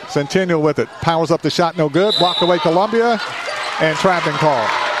 Centennial with it. Powers up the shot, no good. Blocked away Columbia, and trapping call.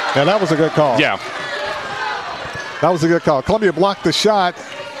 Now, that was a good call. Yeah. That was a good call. Columbia blocked the shot,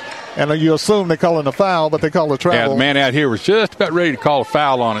 and you assume they're calling a foul, but they call a travel. Yeah, the man out here was just about ready to call a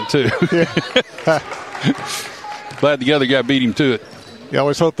foul on it, too. Glad the other guy beat him to it. You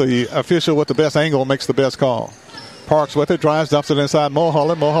always hope the official with the best angle makes the best call. Parks with it, drives, dumps it inside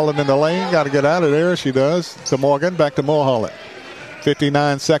Mulholland. Mulholland in the lane, got to get out of there. She does. To Morgan, back to Mulholland.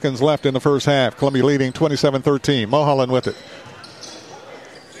 59 seconds left in the first half. Columbia leading 27-13. Mulholland with it.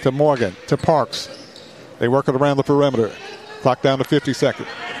 To Morgan, to Parks. They work it around the perimeter. Clock down to 50 seconds.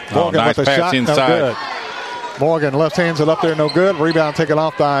 Morgan nice with a pass shot, inside. no good. Morgan left hands it up there, no good. Rebound taken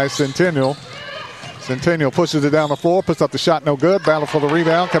off by Centennial. Centennial pushes it down the floor, puts up the shot, no good. Battle for the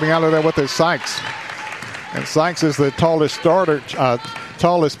rebound. Coming out of there with is Sykes. And Sykes is the tallest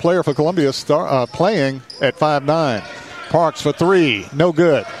player for Columbia playing at 5'9". Parks for three, no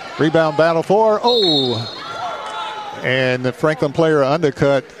good. Rebound battle for, and the Franklin player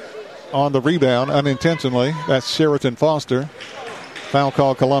undercut on the rebound unintentionally. That's Sheraton Foster. Foul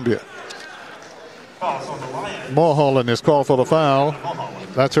call Columbia. Mulholland is called for the foul.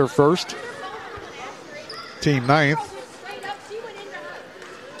 That's her first. Team ninth.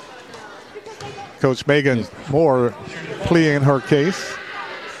 Coach Megan Moore pleading her case.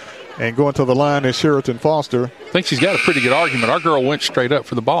 And going to the line is Sheraton Foster. I think she's got a pretty good argument. Our girl went straight up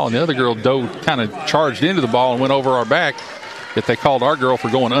for the ball, and the other girl kind of charged into the ball and went over our back. Yet they called our girl for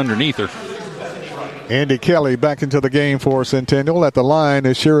going underneath her. Andy Kelly back into the game for Centennial. At the line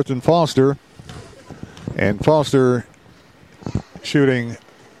is Sheraton Foster. And Foster shooting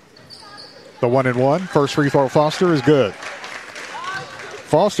the 1-and-1. First free throw, Foster, is good.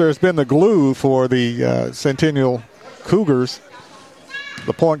 Foster has been the glue for the Centennial Cougars.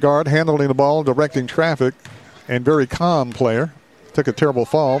 The point guard, handling the ball, directing traffic, and very calm player. Took a terrible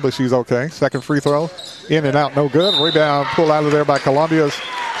fall, but she's okay. Second free throw, in and out, no good. Rebound pulled out of there by Columbia's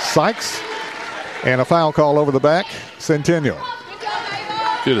Sykes. And a foul call over the back, Centennial.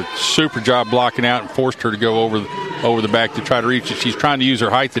 Did a super job blocking out and forced her to go over the back to try to reach it. She's trying to use her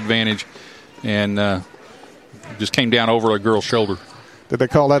height advantage and just came down over a girl's shoulder. Did they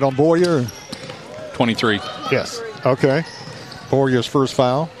call that on Boyer? 23. Yes. Okay. Boyer's first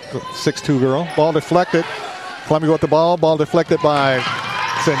foul. 6'2" girl. Ball deflected. Columbia with the ball. Ball deflected by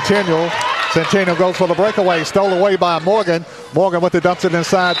Centennial. Centennial goes for the breakaway. Stole away by Morgan. Morgan with the dumps it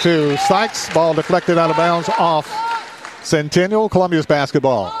inside to Sykes. Ball deflected out of bounds off Centennial. Columbia's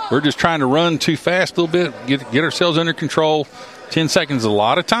basketball. We're just trying to run too fast a little bit, get ourselves under control. 10 seconds is a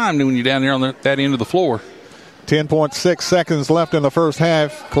lot of time when you're down there on that end of the floor. 10.6 seconds left in the first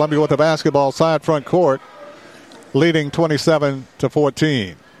half. Columbia with the basketball, side front court, leading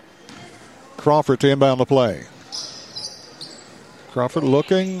 27-14. Crawford to inbound the play. Crawford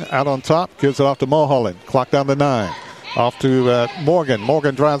looking out on top, gives it off to Mulholland. Clock down to 9. Off to Morgan.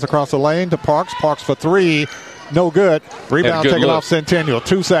 Morgan drives across the lane to Parks. Parks for three. No good. Rebound taken off Centennial.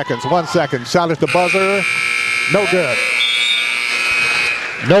 2 seconds. 1 second. Shot at the buzzer. No good.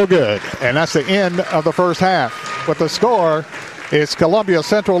 No good. And that's the end of the first half. But the score is Columbia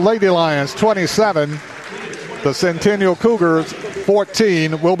Central Lady Lions 27. The Centennial Cougars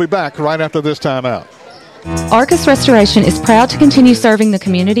 14. We'll be back right after this timeout. Arcus Restoration is proud to continue serving the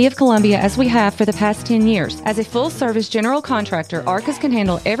community of Columbia as we have for the past 10 years. As a full-service general contractor, Arcus can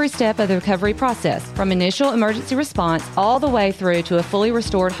handle every step of the recovery process, from initial emergency response all the way through to a fully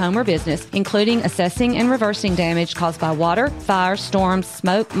restored home or business, including assessing and reversing damage caused by water, fire, storms,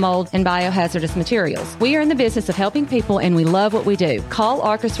 smoke, mold, and biohazardous materials. We are in the business of helping people, and we love what we do. Call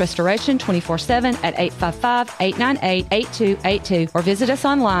Arcus Restoration 24/7 at 855-898-8282 or visit us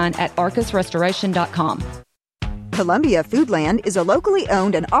online at arcusrestoration.com. Columbia Foodland is a locally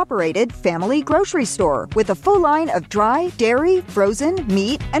owned and operated family grocery store with a full line of dry, dairy, frozen,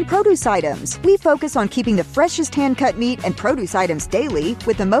 meat, and produce items. We focus on keeping the freshest hand-cut meat and produce items daily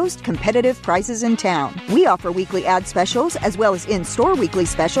with the most competitive prices in town. We offer weekly ad specials as well as in-store weekly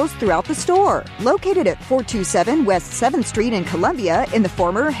specials throughout the store. Located at 427 West 7th Street in Columbia in the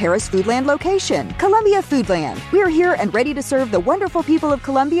former Harris Foodland location. Columbia Foodland. We are here and ready to serve the wonderful people of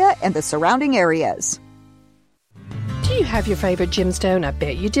Columbia and the surrounding areas. Do you have your favorite gemstone? I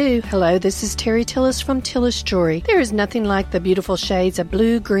bet you do. Hello, this is Terry Tillis from Tillis Jewelry. There is nothing like the beautiful shades of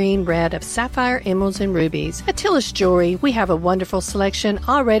blue, green, red, of sapphire, emeralds, and rubies. At Tillis Jewelry, we have a wonderful selection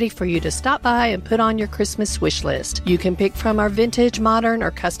all ready for you to stop by and put on your Christmas wish list. You can pick from our vintage, modern,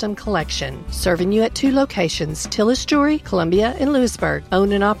 or custom collection. Serving you at 2 locations, Tillis Jewelry, Columbia, and Lewisburg.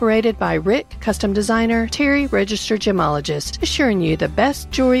 Owned and operated by Rick, custom designer, Terry, registered gemologist. Assuring you the best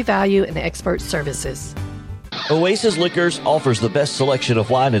jewelry value and expert services. Oasis Liquors offers the best selection of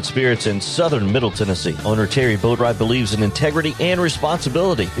wine and spirits in southern Middle Tennessee. Owner Terry Boatwright believes in integrity and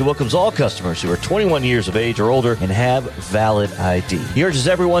responsibility. He welcomes all customers who are 21 years of age or older and have valid ID. He urges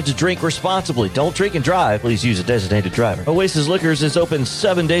everyone to drink responsibly. Don't drink and drive. Please use a designated driver. Oasis Liquors is open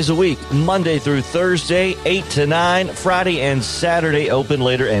 7 days a week, Monday through Thursday, 8 to 9, Friday and Saturday open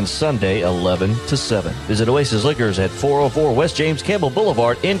later, and Sunday, 11 to 7. Visit Oasis Liquors at 404 West James Campbell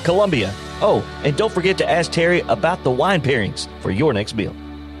Boulevard in Columbia. Oh, and don't forget to ask Terry about the wine pairings for your next meal.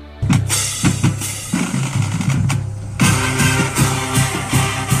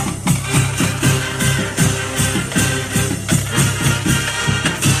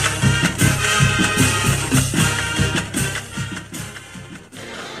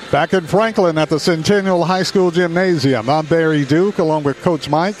 Back in Franklin at the Centennial High School Gymnasium, I'm Barry Duke along with Coach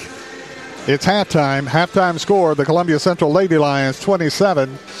Mike. It's halftime. Halftime score, the Columbia Central Lady Lions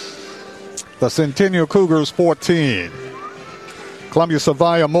 27. The Centennial Cougars 14. Columbia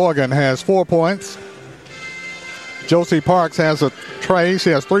Savia Morgan has 4 points. Josie Parks has a tray.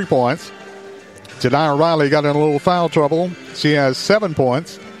 She has 3 points. Janiah Riley got in a little foul trouble. She has 7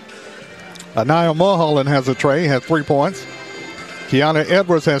 points. Anaya Mulholland has a tray, has 3 points. Kiana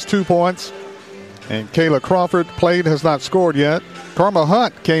Edwards has 2 points. And Kayla Crawford played, has not scored yet. Karma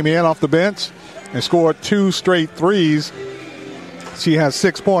Hunt came in off the bench and scored 2 straight threes. She has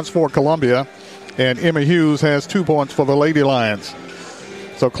 6 points for Columbia, and Emma Hughes has 2 points for the Lady Lions.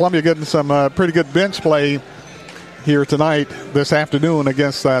 So Columbia getting some pretty good bench play here tonight, this afternoon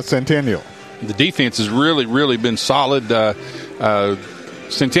against Centennial. The defense has really been solid.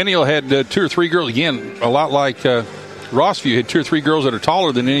 Centennial had 2 or 3 girls, again, a lot like Rossview, had 2 or 3 girls that are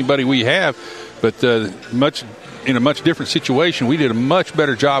taller than anybody we have, but in a much different situation. We did a much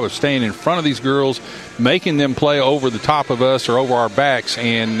better job of staying in front of these girls, making them play over the top of us or over our backs,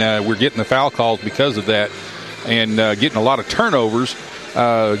 and we're getting the foul calls because of that, and getting a lot of turnovers.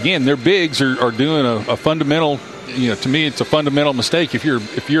 Again, their bigs are doing a fundamental, to me it's a fundamental mistake. If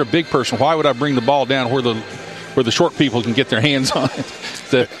you're a big person, why would I bring the ball down where the short people can get their hands on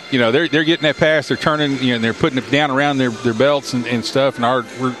it? They're getting that pass, they're turning, and they're putting it down around their belts and stuff, and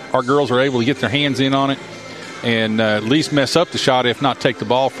our girls are able to get their hands in on it and at least mess up the shot, if not take the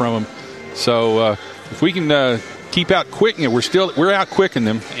ball from them. So if we can keep out quicking it, we're out quicking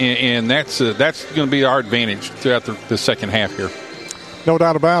them, and that's going to be our advantage throughout the second half here. No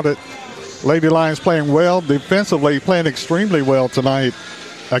doubt about it. Lady Lions playing well defensively, playing extremely well tonight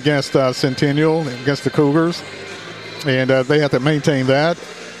against Centennial, against the Cougars, and they have to maintain that.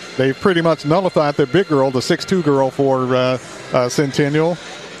 They pretty much nullified their big girl, the 6'2" girl for Centennial.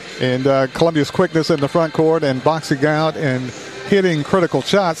 And Columbia's quickness in the front court and boxing out and hitting critical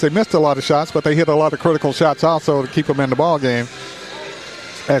shots. They missed a lot of shots, but they hit a lot of critical shots also to keep them in the ball game.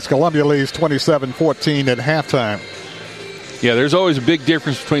 As Columbia leads 27-14 at halftime. Yeah, there's always a big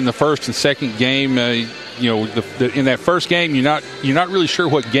difference between the first and second game. In that first game, you're not really sure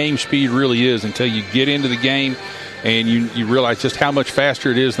what game speed really is until you get into the game and you realize just how much faster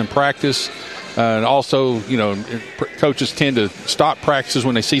it is than practice. And also, coaches tend to stop practices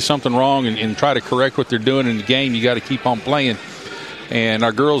when they see something wrong and try to correct what they're doing in the game. You got to keep on playing. And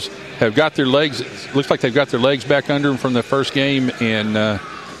our girls have got their legs, looks like they've got their legs back under them from the first game, and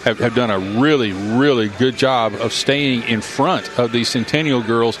have done a really, really good job of staying in front of these Centennial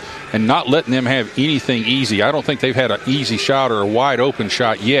girls and not letting them have anything easy. I don't think they've had an easy shot or a wide open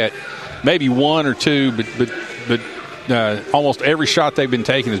shot yet. Maybe 1 or 2, but almost every shot they've been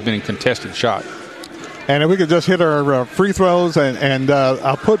taking has been a contested shot. And if we could just hit our free throws and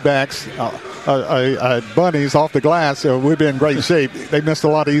our putbacks, bunnies off the glass, we'd be in great shape. They missed a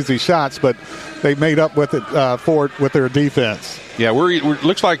lot of easy shots, but they made up with it with their defense. Yeah, we're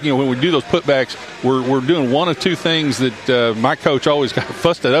looks like when we do those putbacks, we're doing one of 2 things that my coach always got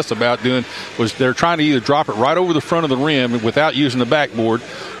fussed at us about doing. Was they're trying to either drop it right over the front of the rim without using the backboard,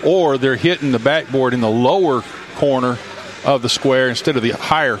 or they're hitting the backboard in the lower corner of the square instead of the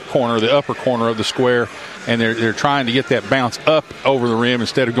higher corner, the upper corner of the square, and they're trying to get that bounce up over the rim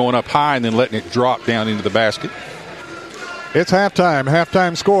instead of going up high and then letting it drop down into the basket. It's halftime.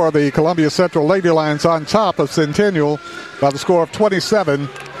 Halftime score, the Columbia Central Lady Lions on top of Centennial by the score of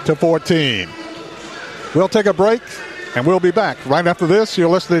 27-14. We'll take a break. And we'll be back right after this. You're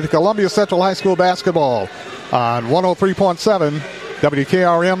listening to Columbia Central High School basketball on 103.7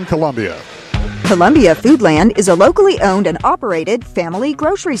 WKRM Columbia. Columbia Foodland is a locally owned and operated family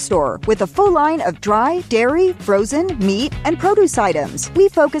grocery store with a full line of dry, dairy, frozen, meat, and produce items. We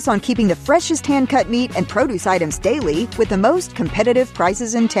focus on keeping the freshest hand-cut meat and produce items daily with the most competitive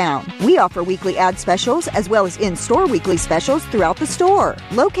prices in town. We offer weekly ad specials as well as in-store weekly specials throughout the store.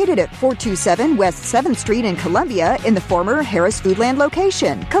 Located at 427 West 7th Street in Columbia in the former Harris Foodland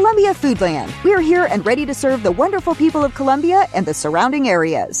location. Columbia Foodland. We are here and ready to serve the wonderful people of Columbia and the surrounding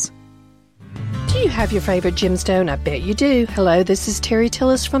areas. Do you have your favorite gemstone? I bet you do. Hello, this is Terry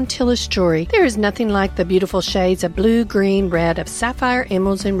Tillis from Tillis Jewelry. There is nothing like the beautiful shades of blue, green, red, of sapphire,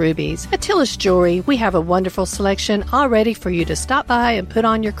 emeralds, and rubies. At Tillis Jewelry, we have a wonderful selection all ready for you to stop by and put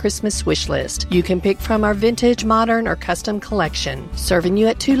on your Christmas wish list. You can pick from our vintage, modern, or custom collection. Serving you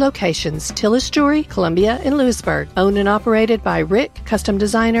at 2 locations, Tillis Jewelry, Columbia, and Lewisburg. Owned and operated by Rick, custom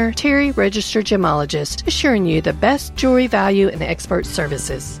designer, Terry, registered gemologist. Assuring you the best jewelry value and expert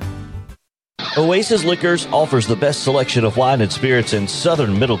services. Oasis Liquors offers the best selection of wine and spirits in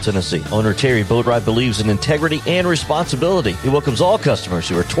southern Middle Tennessee. Owner Terry Boatwright believes in integrity and responsibility. He welcomes all customers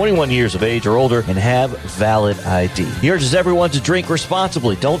who are 21 years of age or older and have valid ID. He urges everyone to drink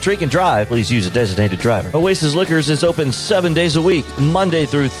responsibly. Don't drink and drive. Please use a designated driver. Oasis Liquors is open 7 days a week, Monday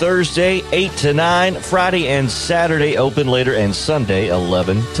through Thursday, 8 to 9, Friday and Saturday open later, and Sunday,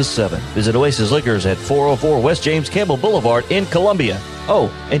 11 to 7. Visit Oasis Liquors at 404 West James Campbell Boulevard in Columbia.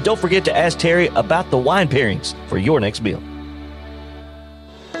 Oh, and don't forget to ask Terry about the wine pairings for your next meal.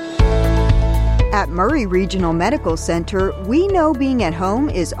 At Murray Regional Medical Center, we know being at home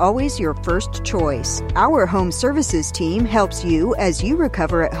is always your first choice. Our home services team helps you as you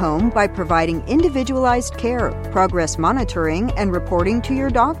recover at home by providing individualized care, progress monitoring, and reporting to your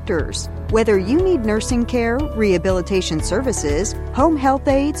doctors. Whether you need nursing care, rehabilitation services, home health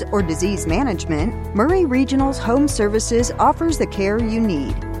aides, or disease management, Murray Regional's Home Services offers the care you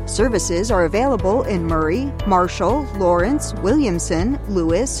need. Services are available in Murray, Marshall, Lawrence, Williamson,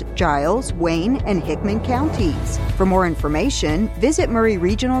 Lewis, Giles, Wayne, and Hickman counties. For more information, visit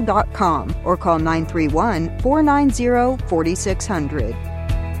murrayregional.com or call 931-490-4600.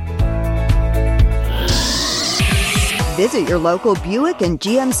 Visit your local Buick and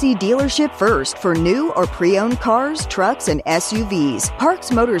GMC dealership first for new or pre-owned cars, trucks, and SUVs. Parks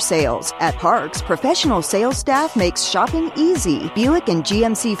Motor Sales. At Parks, professional sales staff makes shopping easy. Buick and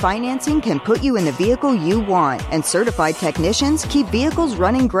GMC financing can put you in the vehicle you want, and certified technicians keep vehicles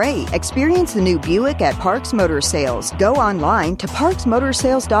running great. Experience the new Buick at Parks Motor Sales. Go online to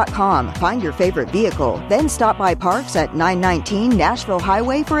parksmotorsales.com. Find your favorite vehicle. Then stop by Parks at 919 Nashville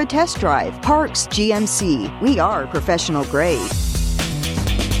Highway for a test drive. Parks GMC. We are professional grade.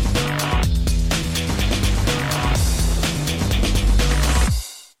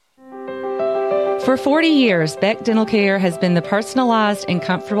 For 40 years, Beck Dental Care has been the personalized and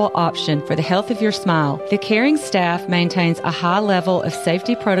comfortable option for the health of your smile. The caring staff maintains a high level of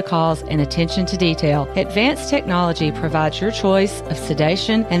safety protocols and attention to detail. Advanced technology provides your choice of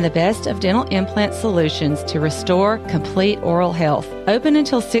sedation and the best of dental implant solutions to restore complete oral health. Open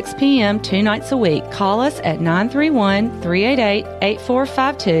until 6 p.m. 2 nights a week. Call us at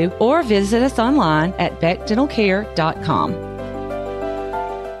 931-388-8452 or visit us online at beckdentalcare.com.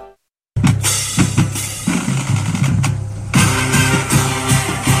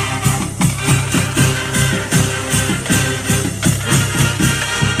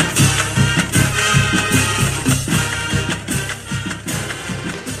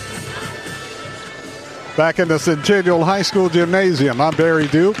 Back in the Centennial High School Gymnasium, I'm Barry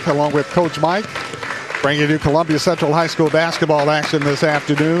Duke, along with Coach Mike, bringing you Columbia Central High School basketball action this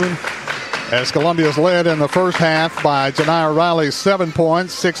afternoon. As Columbia's led in the first half by Janiyah Riley, 7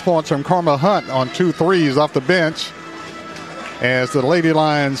 points, 6 points from Karma Hunt on 2 threes off the bench. As the Lady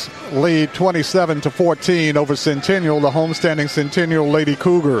Lions lead 27-14 over Centennial, the homestanding Centennial Lady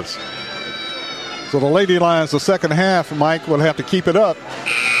Cougars. So the Lady Lions, the second half, Mike, will have to keep it up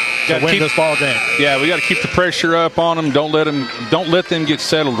to win this ball game. Yeah, we got to keep the pressure up on them. Don't let them get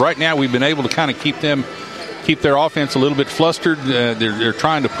settled. Right now, we've been able to kind of keep their offense a little bit flustered. They're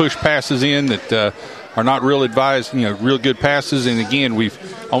trying to push passes in that are not real advised, real good passes. And again,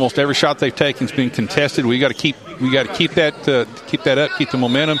 almost every shot they've taken has been contested. We got to keep that up, keep the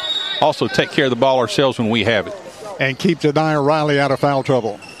momentum. Also, take care of the ball ourselves when we have it. And keep Janiyah Riley out of foul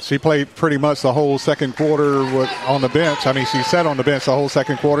trouble. She played pretty much the whole second quarter on the bench. I mean, she sat on the bench the whole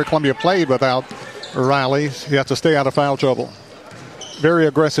second quarter. Columbia played without Riley. She has to stay out of foul trouble. Very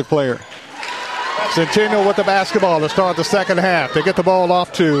aggressive player. Centennial with the basketball to start the second half. They get the ball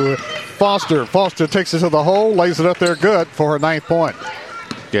off to Foster. Foster takes it to the hole, lays it up there good for her 9th point.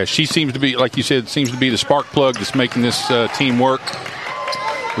 Yeah, she seems to be, like you said, seems to be the spark plug that's making this team work.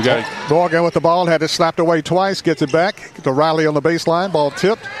 We got Morgan with the ball, had it slapped away twice, gets it back to Riley on the baseline. Ball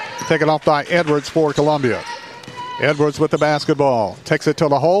tipped, taken off by Edwards for Columbia. Edwards with the basketball, takes it to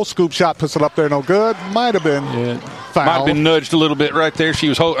the hole, scoop shot, puts it up there, no good. Might have been foul. Might have been nudged a little bit right there. She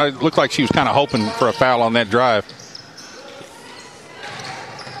was it looked like she was kind of hoping for a foul on that drive.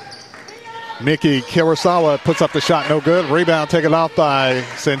 Nikki Kurosawa puts up the shot, no good. Rebound taken off by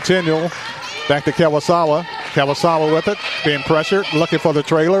Centennial. Back to Kurosawa. Kurosawa with it, being pressured, looking for the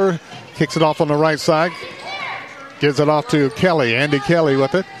trailer. Kicks it off on the right side. Gives it off to Kelly. Andy Kelly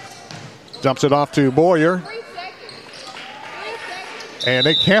with it. Dumps it off to Boyer. And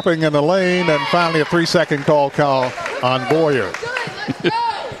they camping in the lane, and finally a 3-second call on Boyer.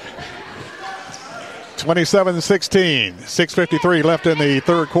 27-16. 6:53 left in the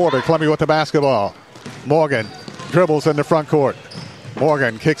third quarter. Columbia with the basketball. Morgan dribbles in the front court.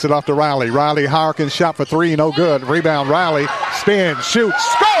 Morgan kicks it off to Riley. Riley Harkins shot for 3, no good. Rebound Riley. Spins, shoots,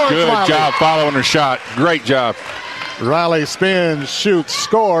 scores. Good Riley. job following her shot. Great job. Riley spins, shoots,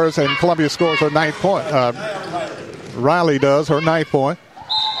 scores, and Columbia scores her 9th point. Riley does her 9th point.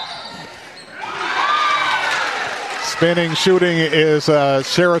 Spinning, shooting is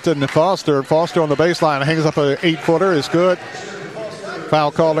Sheraton Foster. Foster on the baseline hangs up an 8-footer. Is good.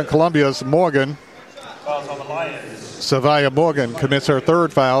 Foul called in Columbia's Morgan. Savia Morgan commits her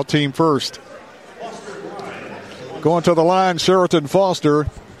 3rd foul, team first. Going to the line, Sheraton Foster.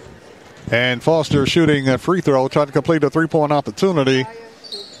 And Foster shooting a free throw, trying to complete a 3-point opportunity.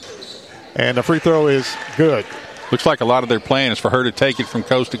 And the free throw is good. Looks like a lot of their plan is for her to take it from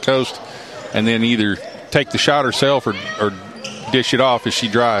coast to coast and then either take the shot herself or dish it off as she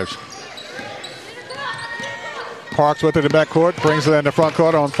drives. Parks with it in the backcourt, brings it in the front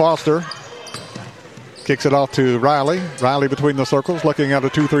court on Foster. Kicks it off to Riley. Riley between the circles, looking at a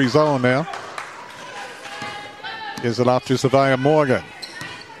 2-3 zone now. Gives it off to Savia Morgan.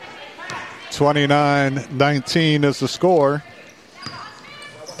 29-19 is the score.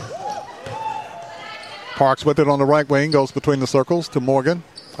 Parks with it on the right wing, goes between the circles to Morgan.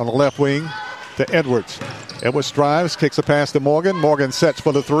 On the left wing to Edwards. Edwards drives, kicks a pass to Morgan. Morgan sets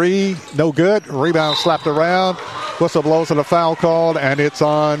for the 3, no good. Rebound slapped around. Whistle blows and a foul called, and it's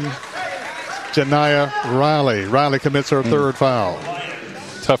on Janiyah Riley. Riley commits her 3rd foul.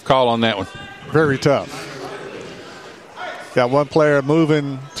 Tough call on that one. Very tough. Got one player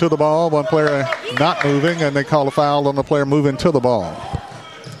moving to the ball, one player not moving, and they call a foul on the player moving to the ball.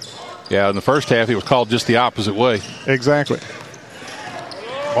 Yeah, in the first half, it was called just the opposite way. Exactly.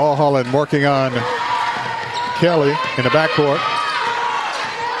 Mulholland working on Kelly in the backcourt.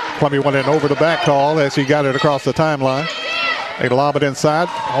 Columbia went in over the back call as he got it across the timeline. They lob it inside.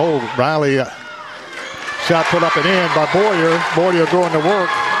 Oh, Riley. Shot put up and in by Boyer. Boyer going to work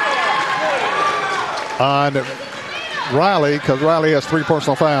on Riley because Riley has 3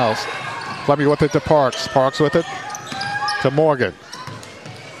 personal fouls. Columbia with it to Parks. Parks with it to Morgan.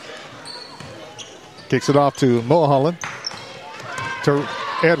 Kicks it off to Mulholland. To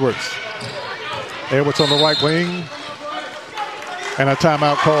Edwards. Edwards on the right wing. And a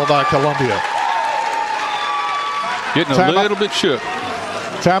timeout called by Columbia. Getting a little bit shook.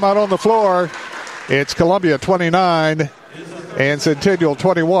 Timeout on the floor. It's Columbia 29 and Centennial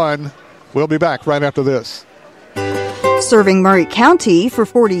 21. We'll be back right after this. Serving Murray County for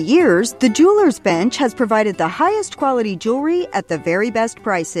 40 years, the Jewelers Bench has provided the highest quality jewelry at the very best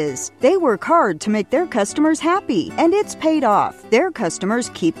prices. They work hard to make their customers happy, and it's paid off. Their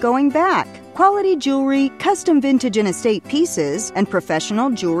customers keep going back. Quality jewelry, custom vintage and estate pieces, and professional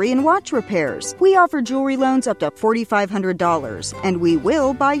jewelry and watch repairs. We offer jewelry loans up to $4,500, and we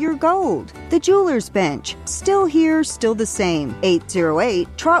will buy your gold. The Jewelers Bench, still here, still the same. 808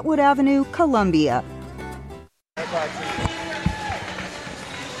 Trotwood Avenue, Columbia.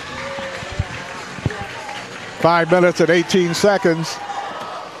 5 minutes and 18 seconds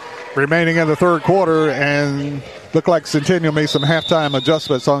remaining in the third quarter, and looked like Centennial made some halftime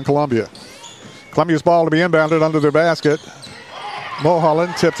adjustments on Columbia. Columbia's ball to be inbounded under their basket.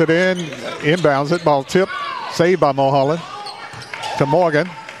 Mulholland tips it in, inbounds it, ball tipped, saved by Mulholland. To Morgan.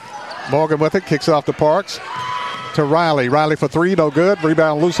 Morgan with it, kicks it off to Parks. To Riley. Riley for 3, no good.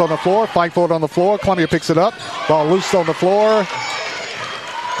 Rebound loose on the floor, fight for it on the floor. Columbia picks it up. Ball loose on the floor.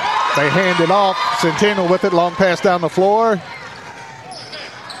 They hand it off. Centennial with it, long pass down the floor.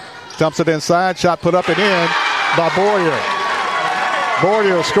 Dumps it inside, shot put up and in by Boyer.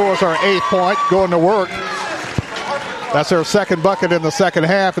 Boyer scores her 8th point, going to work. That's her 2nd bucket in the second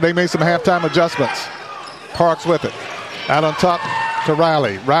half, and they made some halftime adjustments. Parks with it. Out on top to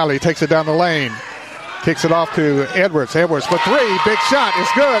Riley. Riley takes it down the lane. Kicks it off to Edwards. Edwards for three. Big shot.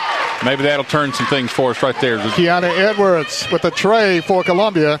 It's good. Maybe that'll turn some things for us right there. Kiana Edwards with a tray for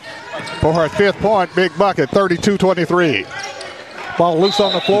Columbia for her 5th point. Big bucket, 32-23. Ball loose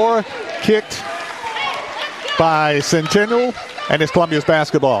on the floor. Kicked by Centennial, and it's Columbia's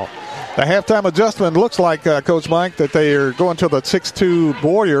basketball. The halftime adjustment looks like, Coach Mike, that they are going to the 6'2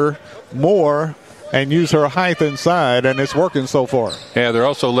 Boyer more and use her height inside, and it's working so far. Yeah, they're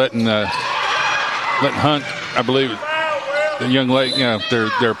also letting Hunt, I believe, the young lady,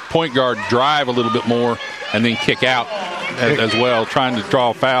 their point guard drive a little bit more and then kick out as well, trying to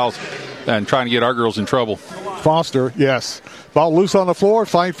draw fouls and trying to get our girls in trouble. Foster, yes. Ball loose on the floor,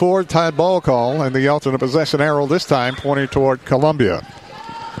 fight for it, tied ball call, and the alternate possession arrow this time pointing toward Columbia.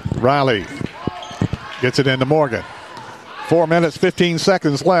 Riley gets it into Morgan. 4 minutes, 15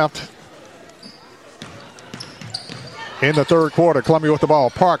 seconds left in the third quarter. Columbia with the ball.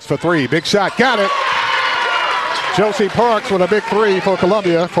 Parks for three. Big shot. Got it. Josie Parks with a big three for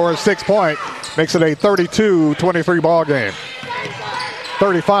Columbia for a 6-point. Makes it a 32-23 ball game.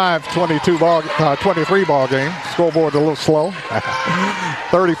 35-23 ball game. Scoreboard a little slow.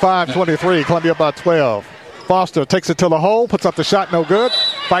 35-23. Columbia up by 12. Foster takes it to the hole, puts up the shot, no good.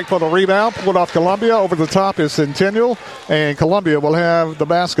 Fight for the rebound, pulled off Columbia. Over the top is Centennial, and Columbia will have the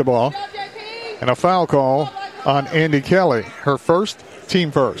basketball. And a foul call on Andy Kelly, her first,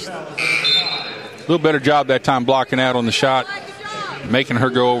 team first. A little better job that time blocking out on the shot, making her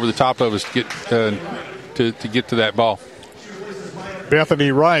go over the top of us to get to that ball.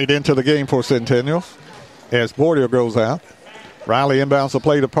 Bethany Wright into the game for Centennial as Bordeaux goes out. Riley inbounds the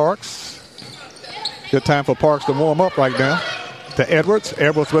play to Parks. Good time for Parks to warm up right now. To Edwards.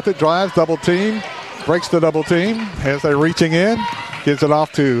 Edwards with it. Drives. Double team. Breaks the double team as they're reaching in. Gives it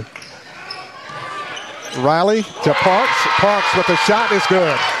off to Riley. To Parks. Parks with the shot is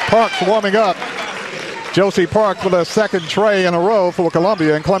good. Parks warming up. Josie Parks with a second tray in a row for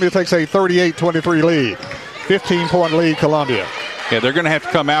Columbia. And Columbia takes a 38-23 lead. 15-point lead, Columbia. Yeah, they're going to have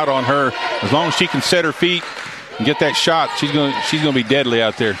to come out on her. As long as she can set her feet and get that shot, she's going to be deadly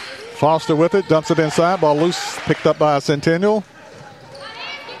out there. Foster with it, dumps it inside. Ball loose, picked up by Centennial.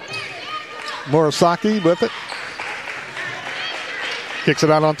 Murasaki with it. Kicks it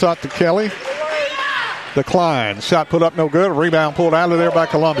out on top to Kelly. Decline. Shot put up no good. Rebound pulled out of there by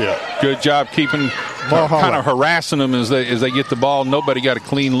Columbia. Good job keeping, kind of harassing them as they get the ball. Nobody got a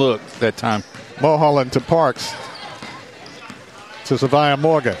clean look that time. Mulholland to Parks. To Savia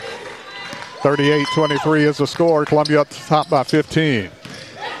Morgan. 38-23 is the score. Columbia up top by 15.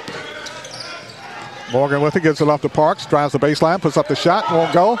 Morgan with it, gives it off to Parks, drives the baseline, puts up the shot,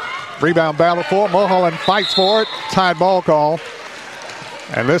 won't go. Rebound battle for it. Mulholland fights for it. Tied ball call.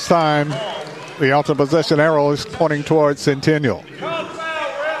 And this time, the alternate possession arrow is pointing towards Centennial.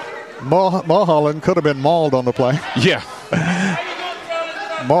 Mulholland could have been mauled on the play. Yeah.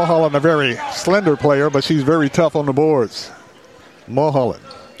 Mulholland, a very slender player, but she's very tough on the boards. Mulholland.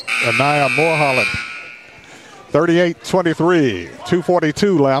 Anaya Mulholland. 38-23.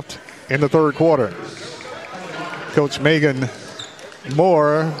 2:42 left in the third quarter. Coach Megan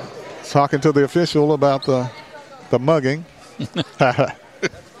Moore talking to the official about the mugging.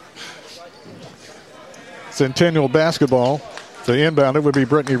 Centennial basketball. The inbounder would be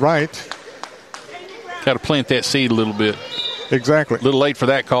Brittany Wright. Got to plant that seed a little bit. Exactly. A little late for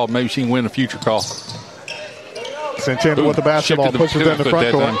that call. Maybe she can win a future call. Centennial with the basketball, pushes it in the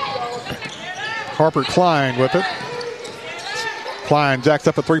front court. Harper Klein with it. Klein jacks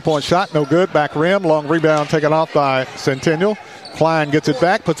up a three-point shot, no good. Back rim, long rebound taken off by Centennial. Klein gets it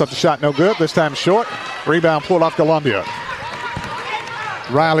back, puts up the shot, no good. This time short. Rebound pulled off Columbia.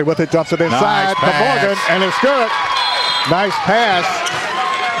 Riley with it, dumps it inside to Morgan, and it's good. Nice pass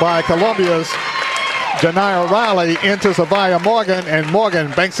by Columbia's Janiyah Riley into Savia Morgan, and Morgan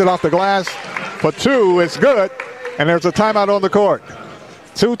banks it off the glass for two. It's good, and there's a timeout on the court.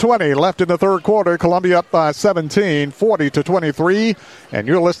 2:20 left in the third quarter. Columbia up by 17, 40-23. And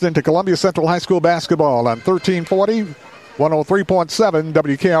you're listening to Columbia Central High School basketball on 1340, 103.7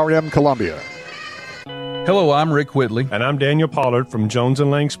 WKRM Columbia. Hello, I'm Rick Whitley. And I'm Daniel Pollard from Jones &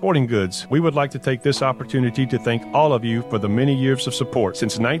 Lang Sporting Goods. We would like to take this opportunity to thank all of you for the many years of support.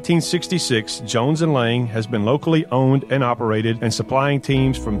 Since 1966, Jones & Lang has been locally owned and operated and supplying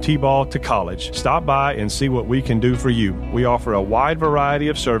teams from T-ball to college. Stop by and see what we can do for you. We offer a wide variety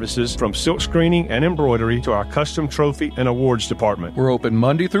of services from silk screening and embroidery to our custom trophy and awards department. We're open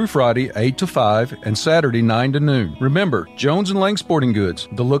Monday through Friday, 8 to 5, and Saturday, 9 to noon. Remember, Jones & Lang Sporting Goods,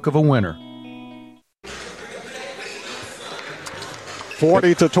 the look of a winner.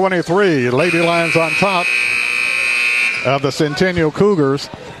 40-23. Lady Lions on top. of the Centennial Cougars.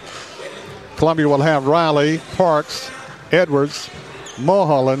 Columbia will have Riley, Parks, Edwards,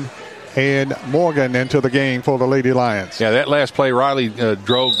 Mulholland, and Morgan into the game for the Lady Lions. Yeah, that last play, Riley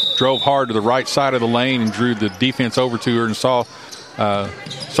drove hard to the right side of the lane and drew the defense over to her and saw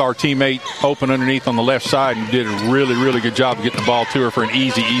our teammate open underneath on the left side and did a really, really good job of getting the ball to her for an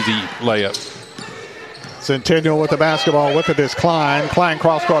easy layup. Centennial with the basketball. With it is Klein. Klein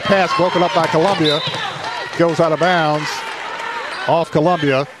cross-court pass broken up by Columbia. Goes out of bounds. Off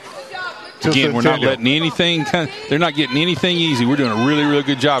Columbia. Again, we're not letting anything, they're not getting anything easy. We're doing a really, really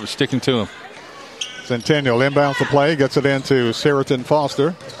good job of sticking to them. Centennial inbounds the play, gets it into Sheraton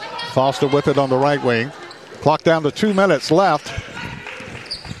Foster. Foster with it on the right wing. Clock down to 2 minutes left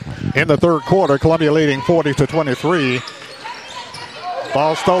in the third quarter. Columbia leading 40-23.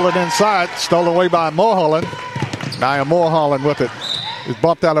 Ball stolen inside, stolen away by Mulholland. Nia Mulholland with it. It's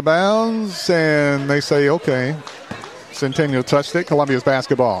bumped out of bounds, and they say, okay. Centennial touched it. Columbia's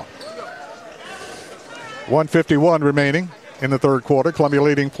basketball. 1:51 remaining in the third quarter. Columbia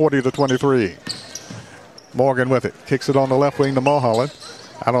leading 40-23. Morgan with it. Kicks it on the left wing to Mulholland.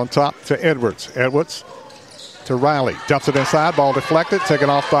 Out on top to Edwards. Edwards to Riley. Dumps it inside. Ball deflected. Taken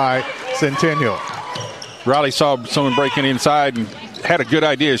off by Centennial. Riley saw someone breaking inside and had a good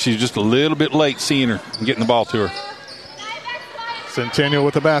idea. She's just a little bit late seeing her and getting the ball to her. Centennial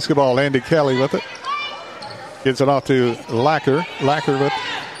with the basketball. Andy Kelly with it. Gives it off to Lacker. Lacker with it.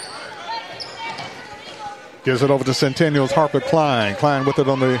 Gives it over to Centennial's Harper Klein. Klein with it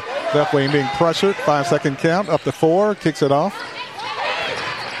on the left wing being pressured. 5-second count. Up to 4. Kicks it off.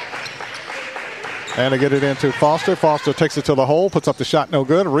 And they get it into Foster. Foster takes it to the hole. Puts up the shot. No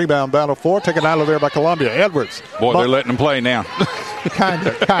good. Rebound battle for. Taken out of there by Columbia. Edwards. Boy, they're letting them play now. Kind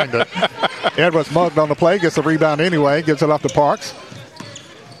of. Edwards mugged on the play. Gets the rebound anyway. Gives it off to Parks.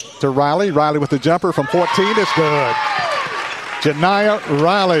 To Riley. Riley with the jumper from 14. It's good. Janiah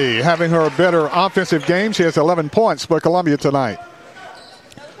Riley having her better offensive game. She has 11 points for Columbia tonight.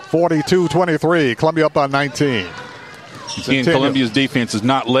 42-23. Columbia up by 19. Again, Columbia's defense is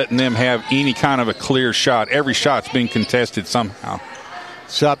not letting them have any kind of a clear shot. Every shot's being contested somehow.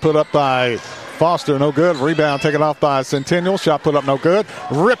 Shot put up by Foster, no good. Rebound taken off by Centennial. Shot put up, no good.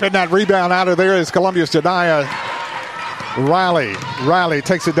 Ripping that rebound out of there is Columbia's Janiah Riley. Riley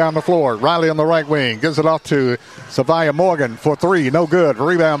takes it down the floor. Riley on the right wing. Gives it off to Savia Morgan for 3. No good.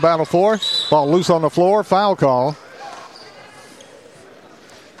 Rebound battle for. Ball loose on the floor. Foul call.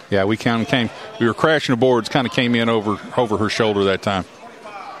 Yeah, we were crashing the boards, kind of came in over her shoulder that time.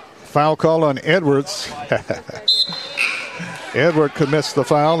 Foul call on Edwards. Edward commits the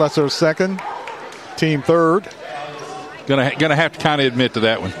foul. That's her second. Team third. Gonna have to kind of admit to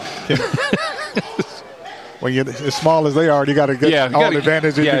that one. When you're as small as they are, you got to get all the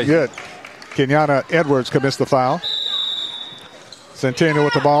advantages you can get. Kenyatta Edwards commits the foul. Centennial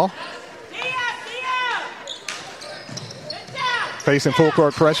with the ball. Facing full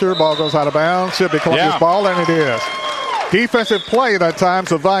court pressure. Ball goes out of bounds. Should be Columbia's ball, and it is. Defensive play that time,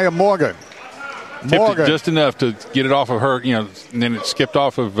 Savia Morgan. Tipped it just enough to get it off of her, and then it skipped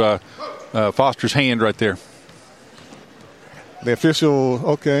off of Foster's hand right there. The official,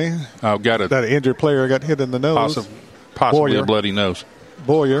 okay. That injured player got hit in the nose. Possibly a bloody nose.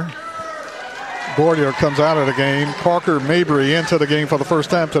 Boyer comes out of the game. Parker Mabry into the game for the first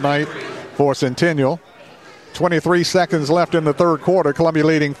time tonight for Centennial. 23 seconds left in the third quarter. Columbia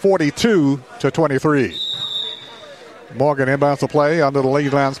leading 42-23. Morgan inbounds the play under the Lady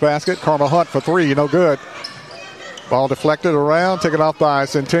Lions basket. Karma Hunt for 3, no good. Ball deflected around, taken off by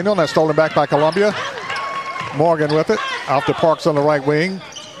Centennial. That's stolen back by Columbia. Morgan with it. Off to Parks on the right wing.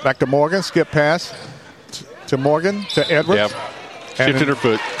 Back to Morgan. Skip pass to Morgan, to Edwards. Yep. Shifted her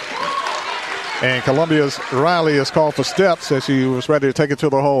foot. And Columbia's Riley is called for steps as she was ready to take it to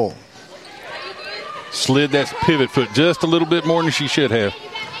the hole. Slid that pivot foot just a little bit more than she should have.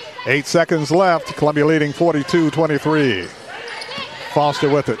 8 seconds left. Columbia leading 42-23. Foster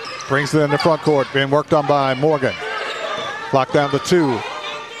with it. Brings it in the front court. Being worked on by Morgan. Clock down to 2.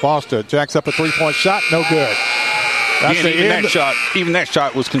 Foster jacks up a three-point shot. No good. Even that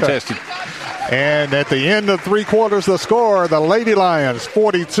shot was contested. And at the end of 3 quarters, the score, the Lady Lions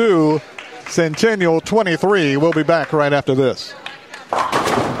 42, Centennial 23. We'll be back right after this.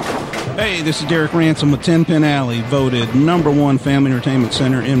 Hey, this is Derek Ransom with 10 Pin Alley, voted #1 family entertainment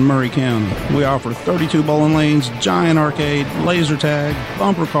center in Murray County. We offer 32 bowling lanes, giant arcade, laser tag,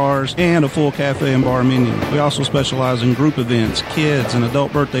 bumper cars, and a full cafe and bar menu. We also specialize in group events, kids and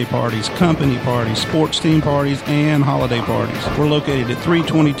adult birthday parties, company parties, sports team parties, and holiday parties. We're located at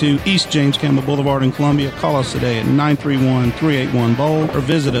 322 East James Campbell Boulevard in Columbia. Call us today at 931-381-BOWL or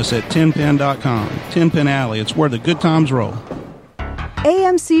visit us at 10pin.com. 10 Pin Alley, it's where the good times roll.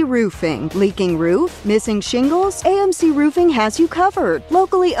 AMC Roofing. Leaking roof? Missing shingles? AMC Roofing has you covered.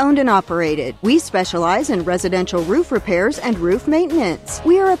 Locally owned and operated. We specialize in residential roof repairs and roof maintenance.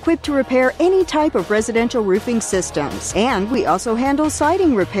 We are equipped to repair any type of residential roofing systems. And we also handle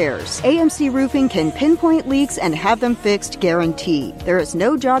siding repairs. AMC Roofing can pinpoint leaks and have them fixed guaranteed. There is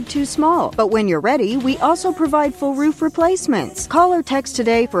no job too small. But when you're ready, we also provide full roof replacements. Call or text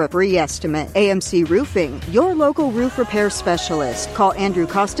today for a free estimate. AMC Roofing, your local roof repair specialist. Call Andrew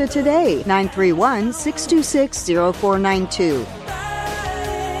Costa today, 931-626-0492.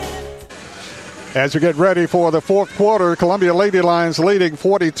 As we get ready for the fourth quarter, Columbia Lady Lions leading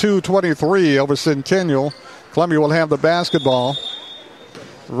 42-23 over Centennial. Columbia will have the basketball.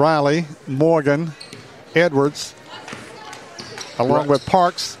 Riley, Morgan, Edwards, along with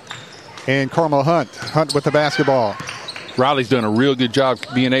Parks and Carmel Hunt. Hunt with the basketball. Riley's done a real good job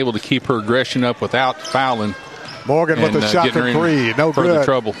being able to keep her aggression up without fouling. Morgan with the shot for three. No good.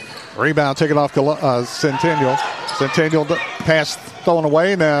 Trouble. Rebound taken off Centennial. Centennial pass thrown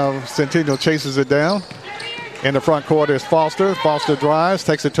away. Now Centennial chases it down. In the front court is Foster. Foster drives,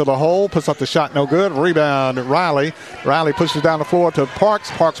 takes it to the hole, puts up the shot. No good. Rebound Riley. Riley pushes down the floor to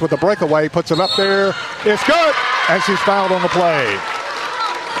Parks. Parks with the breakaway. Puts it up there. It's good. And she's fouled on the play.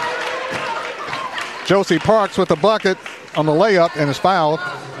 Josie Parks with the bucket on the layup and is fouled.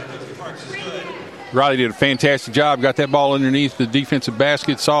 Riley did a fantastic job. Got that ball underneath the defensive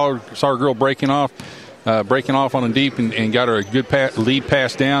basket. Saw her girl breaking off on a deep and got her a good lead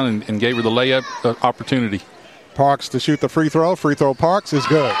pass down and gave her the layup opportunity. Parks to shoot the free throw. Free throw Parks is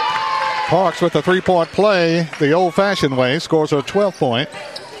good. Parks with the three-point play the old-fashioned way. Scores her 12th point.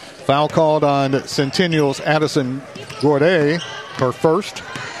 Foul called on Centennial's Addison Gourdet. Her first.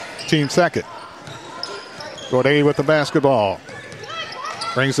 Team second. Gourdet with the basketball.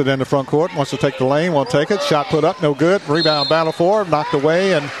 Brings it in the front court. Wants to take the lane. Won't take it. Shot put up. No good. Rebound battle for. Knocked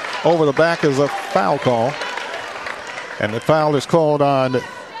away. And over the back is a foul call. And the foul is called on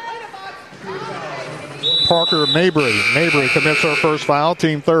Parker Mabry. Mabry commits her first foul.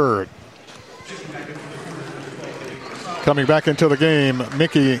 Team third. Coming back into the game,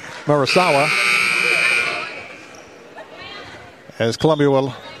 Miki Murasawa. As Columbia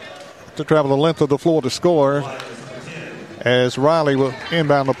will to travel the length of the floor to score. As Riley will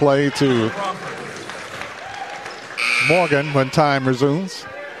inbound the play to Morgan when time resumes.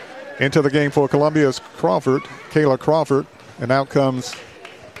 Into the game for Columbia is Crawford, Kayla Crawford, and out comes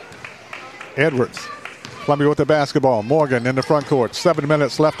Edwards. Columbia with the basketball. Morgan in the front court. 7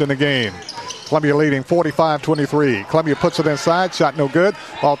 minutes left in the game. Columbia leading 45-23. Columbia puts it inside. Shot no good.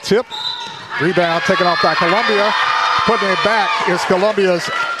 Ball tipped. Rebound taken off by Columbia. Putting it back is Columbia's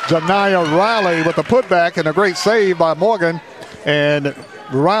Janiyah Riley with the putback and a great save by Morgan. And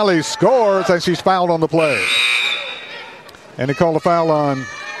Riley scores and she's fouled on the play. And they call the foul on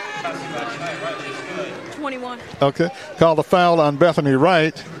 21. Okay. Call the foul on Bethany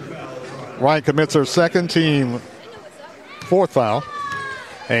Wright. Wright commits her second, team fourth foul.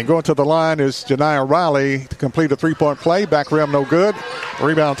 And going to the line is Janiyah Riley to complete a three-point play. Back rim no good.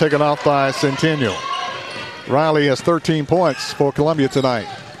 Rebound taken off by Centennial. Riley has 13 points for Columbia tonight.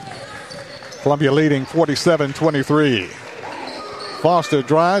 Columbia leading 47-23. Foster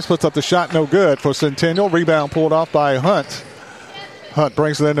drives, puts up the shot, no good for Centennial. Rebound pulled off by Hunt. Hunt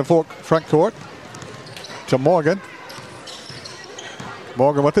brings it in the front court to Morgan.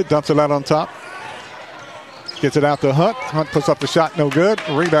 Morgan with it, dumps it out on top. Gets it out to Hunt. Hunt puts up the shot, no good.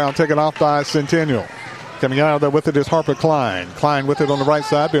 Rebound taken off by Centennial. Coming out of there with it is Harper Klein. Klein with it on the right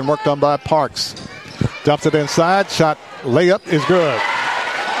side, being worked on by Parks. Dumps it inside. Shot layup is good.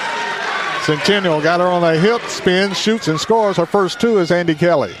 Centennial got her on a hip, spins, shoots, and scores. Her first two is Andy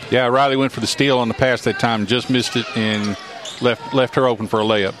Kelly. Yeah, Riley went for the steal on the pass that time, just missed it, and left her open for a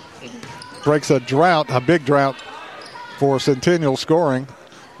layup. Breaks a drought, a big drought for Centennial scoring.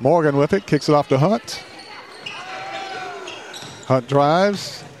 Morgan with it, kicks it off to Hunt. Hunt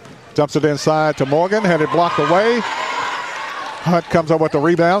drives, dumps it inside to Morgan, had it blocked away. Hunt comes up with the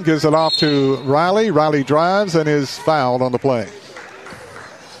rebound, gives it off to Riley. Riley drives and is fouled on the play.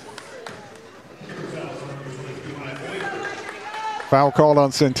 Foul called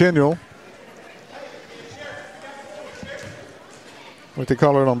on Centennial. What they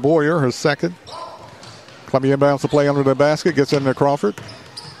call it on Boyer, her second. Columbia inbounds the play under the basket. Gets in to Crawford.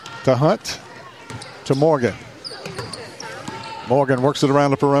 To Hunt. To Morgan. Morgan works it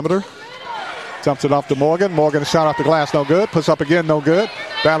around the perimeter. Dumps it off to Morgan. Morgan shot off the glass, no good. Puts up again, no good.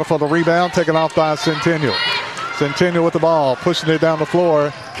 Battle for the rebound, taken off by Centennial. Centennial with the ball, pushing it down the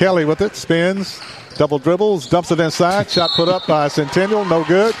floor. Kelly with it, spins, double dribbles, dumps it inside. Shot put up by Centennial, no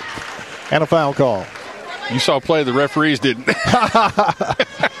good. And a foul call. You saw a play the referees didn't.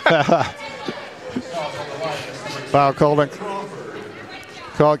 Foul called.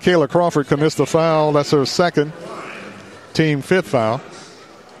 Kayla Crawford commits the foul. That's her second. Team fifth foul.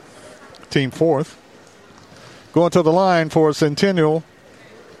 Team fourth. Going to the line for Centennial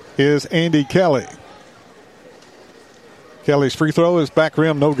is Andy Kelly. Kelly's free throw is back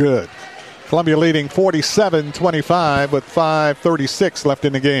rim, no good. Columbia leading 47-25 with 5:36 left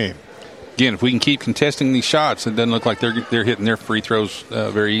in the game. Again, if we can keep contesting these shots, it doesn't look like they're hitting their free throws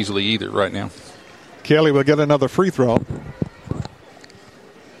very easily either right now. Kelly will get another free throw.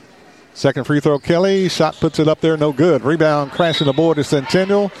 Second free throw, Kelly. Shot puts it up there, no good. Rebound crashing the board to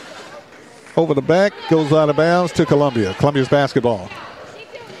Centennial. Over the back, goes out of bounds to Columbia. Columbia's basketball.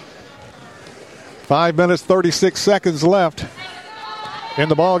 5 minutes, 36 seconds left in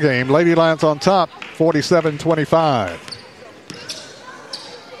the ball game. Lady Lions on top, 47-25.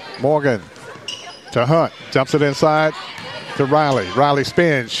 Morgan to Hunt. Jumps it inside to Riley. Riley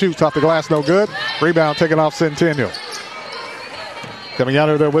spins, shoots off the glass, no good. Rebound taken off Centennial. Coming out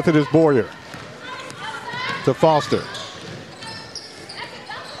of there with it is Boyer. To Foster.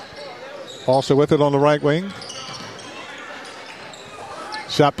 Foster with it on the right wing.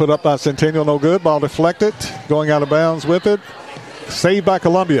 Shot put up by Centennial, no good. Ball deflected. Going out of bounds with it. Saved by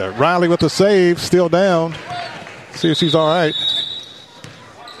Columbia. Riley with the save, still down. See if she's all right.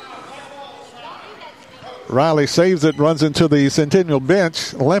 Riley saves it, runs into the Centennial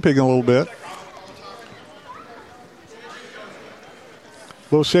bench, limping a little bit.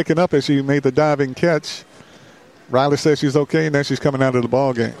 A little shaken up as she made the diving catch. Riley says she's okay, and then she's coming out of the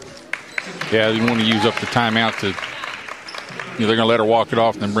ball game. Yeah, they want to use up the timeout to, they're going to let her walk it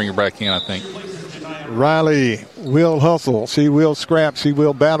off and then bring her back in, I think. Riley will hustle. She will scrap. She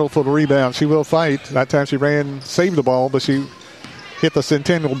will battle for the rebound. She will fight. That time she saved the ball, but she hit the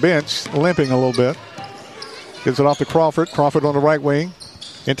Centennial bench, limping a little bit. Gives it off to Crawford. Crawford on the right wing.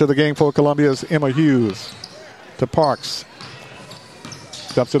 Into the game for Columbia's Emma Hughes. To Parks.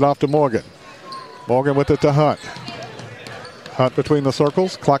 Dumps it off to Morgan. Morgan with it to Hunt. Hunt between the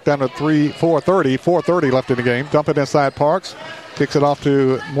circles. Clock down to 4:30. 4:30 left in the game. Dump it inside Parks. Kicks it off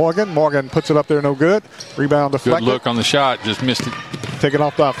to Morgan. Morgan puts it up there, no good. Rebound deflected. Good look on the shot. Just missed it. Taken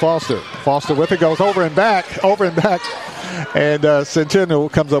off by Foster. Foster with it. Goes over and back. And Centennial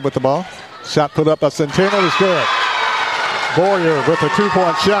comes up with the ball. Shot put up by Centennial is good. Boyer with a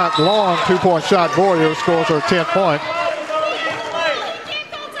 2-point shot. Long 2-point shot. Boyer scores her 10th point.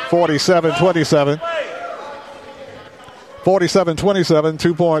 47-27. 47-27,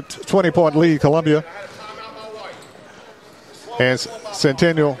 20-point lead, Columbia. As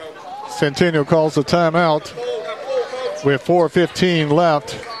Centennial calls the timeout with 4:15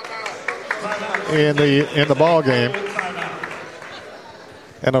 left in the ball game.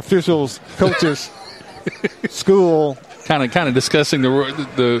 And officials, coaches, school, kind of discussing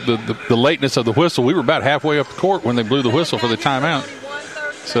the lateness of the whistle. We were about halfway up the court when they blew the whistle for the timeout.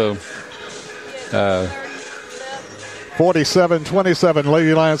 So. 47-27,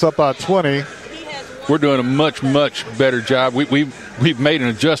 Lady Lions up by 20. We're doing a much, much better job. We've made an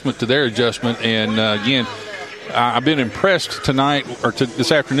adjustment to their adjustment, and again, I've been impressed tonight or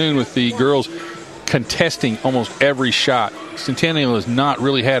this afternoon with the girls contesting almost every shot. Centennial has not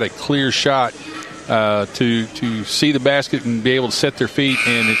really had a clear shot to see the basket and be able to set their feet,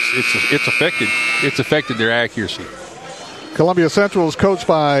 and it's affected their accuracy. Columbia Central is coached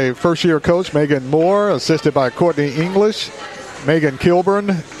by first-year coach Megan Moore, assisted by Courtney English, Megan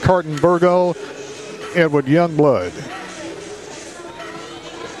Kilburn, Carton Burgo, Edward Youngblood.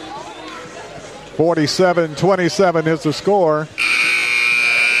 47-27 is the score.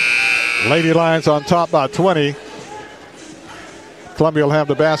 Lady Lions on top by 20. Columbia will have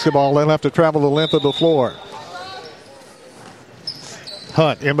the basketball. They'll have to travel the length of the floor.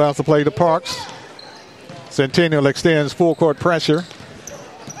 Hunt inbounds the play to Parks. Centennial extends full court pressure.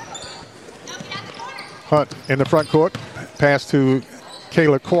 Hunt in the front court. Pass to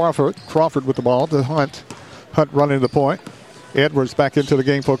Kayla Crawford. Crawford with the ball to Hunt. Hunt running the point. Edwards back into the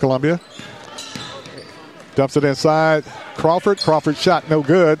game for Columbia. Dumps it inside. Crawford. Crawford shot no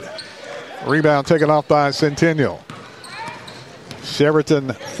good. Rebound taken off by Centennial.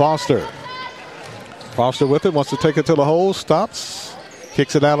 Sheraton Foster. Foster with it. Wants to take it to the hole. Stops.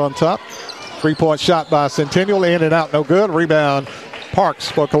 Kicks it out on top. 3-point shot by Centennial. In and out, no good. Rebound, Parks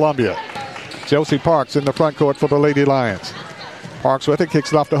for Columbia. Josie Parks in the front court for the Lady Lions. Parks with it.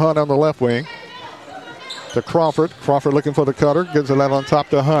 Kicks it off to Hunt on the left wing. To Crawford. Crawford looking for the cutter. Gives it out on top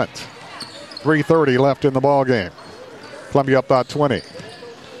to Hunt. 3:30 left in the ball game. Columbia up by 20.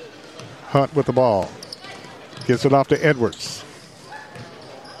 Hunt with the ball. Gets it off to Edwards.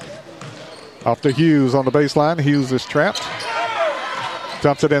 Off to Hughes on the baseline. Hughes is trapped.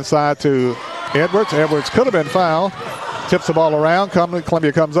 Dumps it inside to Edwards. Edwards could have been fouled. Tips the ball around.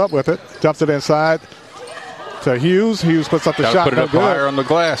 Columbia comes up with it. Dumps it inside to Hughes. Hughes puts up the shot. Put it up higher on the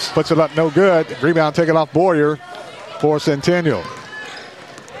glass. Puts it up, no good. Rebound taken off Boyer for Centennial.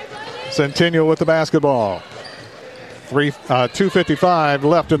 Centennial with the basketball. 2:55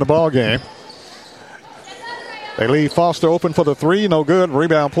 left in the ball game. They leave Foster open for the three. No good.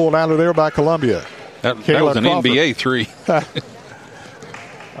 Rebound pulled out of there by Columbia. That was an Crawford. NBA three.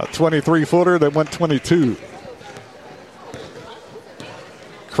 A 23-footer that went 22.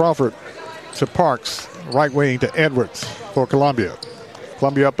 Crawford to Parks. Right wing to Edwards for Columbia.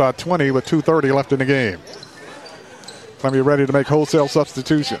 Columbia up by 20 with 2:30 left in the game. Columbia ready to make wholesale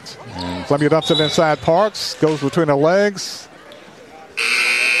substitutions. Columbia dumps it inside Parks. Goes between the legs.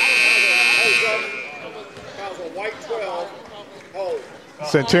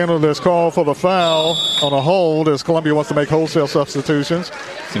 Centennial is called for the foul on a hold as Columbia wants to make wholesale substitutions.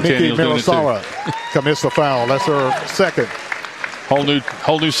 Nikki Miroslava commits the foul. That's her second.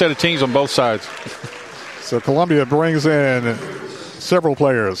 Whole new set of teams on both sides. So Columbia brings in several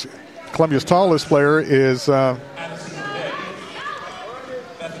players. Columbia's tallest player is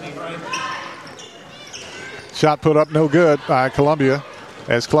shot put up no good by Columbia,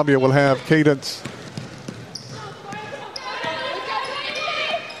 as Columbia will have Cadence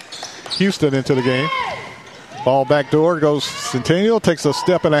Houston into the game. Ball backdoor goes Centennial, takes a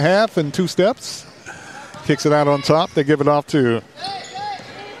step and a half and 2 steps. Kicks it out on top. They give it off to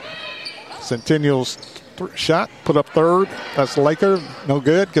Centennial's shot, put up third. That's Laker, no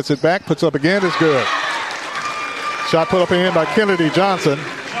good. Gets it back, puts up again, is good. Shot put up in by Kennedy Johnson.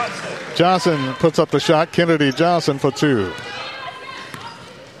 Johnson puts up the shot. Kennedy Johnson for 2.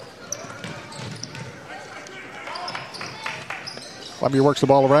 Columbia works the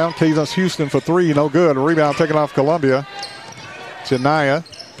ball around. Cadence Houston for 3, no good. Rebound taken off Columbia. Janiyah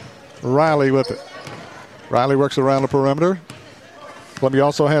Riley with it. Riley works around the perimeter. Columbia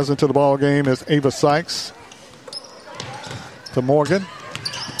also has into the ball game is Ava Sykes to Morgan.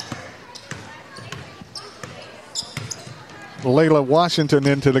 Layla Washington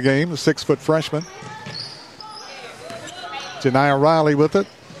into the game, the 6-foot freshman. Janiyah Riley with it.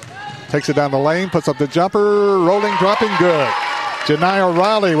 Takes it down the lane, puts up the jumper, rolling, dropping, good. Janiyah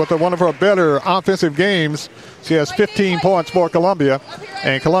Riley with one of her better offensive games. She has 15 points for Columbia,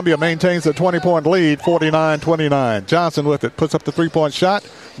 and Columbia maintains a 20-point lead, 49-29. Johnson with it, puts up the 3-point shot,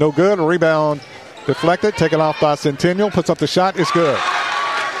 no good. A rebound deflected, taken off by Centennial, puts up the shot, it's good.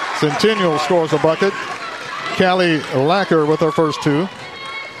 Centennial scores a bucket. Callie Lacker with her first 2.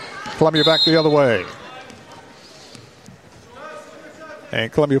 Columbia back the other way.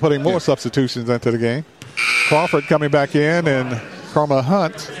 And Columbia putting more substitutions into the game. Crawford coming back in and Karma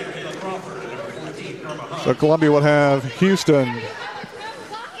Hunt. So Columbia will have Houston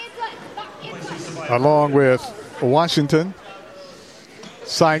along with Washington,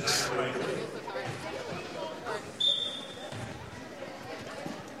 Sykes,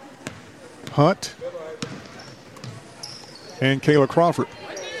 Hunt, and Kayla Crawford.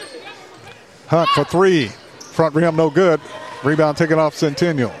 Hunt for 3. Front rim no good. Rebound taken off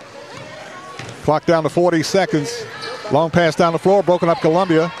Centennial. Clock down to 40 seconds. Long pass down the floor. Broken up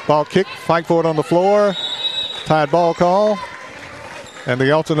Columbia. Ball kick. Fight for it on the floor. Tied ball call. And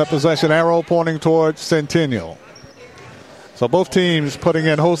the alternate possession arrow pointing towards Centennial. So both teams putting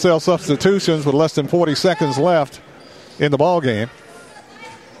in wholesale substitutions with less than 40 seconds left in the ball game.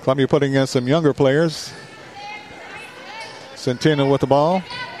 Columbia putting in some younger players. Centennial with the ball.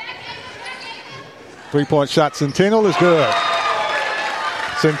 3-point shot. Centennial is good.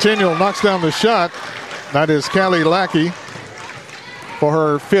 Centennial knocks down the shot. That is Callie Lackey for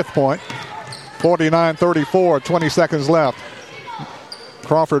her 5th point. 49-34, 20 seconds left.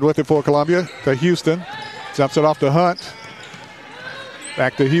 Crawford with it for Columbia to Houston. Jumps it off to Hunt.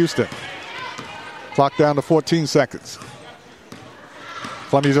 Back to Houston. Clock down to 14 seconds.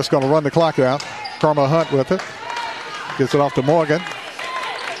 Columbia just going to run the clock out. Karma Hunt with it. Gets it off to Morgan.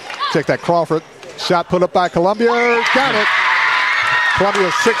 Check that Crawford. Shot put up by Columbia. Got it.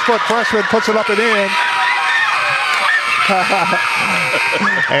 Columbia's 6-foot freshman puts it up and in.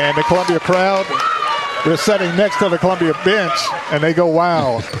 And the Columbia crowd They're sitting next to the Columbia bench, and they go,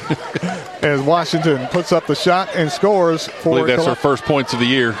 wow, as Washington puts up the shot and scores. I believe that's their first points of the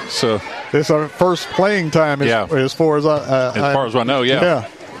year. So it's our first playing time as far as I know, yeah.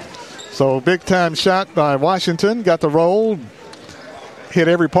 So big-time shot by Washington. Got the roll, hit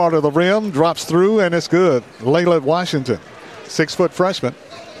every part of the rim, drops through, and it's good. Layla Washington, 6-foot freshman.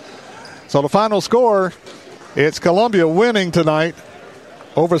 So the final score, it's Columbia winning tonight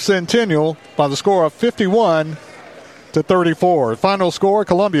over Centennial by the score of 51-34. Final score,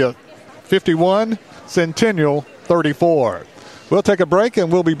 Columbia 51, Centennial 34. We'll take a break,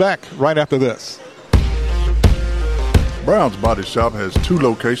 and we'll be back right after this. Brown's Body Shop has 2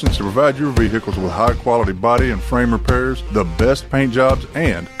 locations to provide your vehicles with high-quality body and frame repairs, the best paint jobs,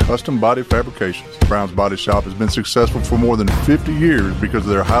 and custom body fabrications. Brown's Body Shop has been successful for more than 50 years because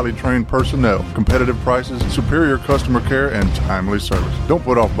of their highly trained personnel, competitive prices, superior customer care, and timely service. Don't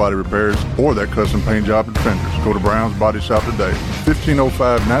put off body repairs or that custom paint job at Fenders. Go to Brown's Body Shop today,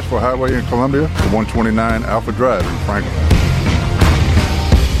 1505 Nashville Highway in Columbia, or 129 Alpha Drive in Franklin.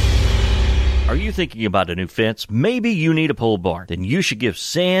 Are you thinking about a new fence? Maybe you need a pole barn. Then you should give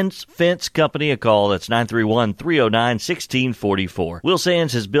Sands Fence Company a call. That's 931-309-1644. Will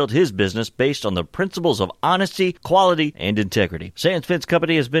Sands has built his business based on the principles of honesty, quality, and integrity. Sands Fence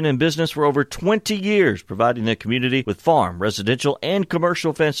Company has been in business for over 20 years, providing the community with farm, residential, and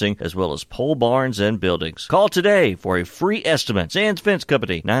commercial fencing, as well as pole barns and buildings. Call today for a free estimate. Sands Fence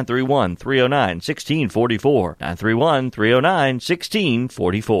Company, 931-309-1644.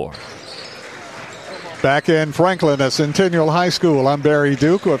 931-309-1644. Back in Franklin at Centennial High School, I'm Barry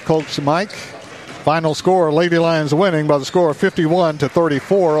Duke with Coach Mike. Final score, Lady Lions winning by the score of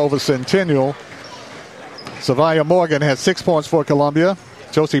 51-34 over Centennial. Savia Morgan had 6 points for Columbia.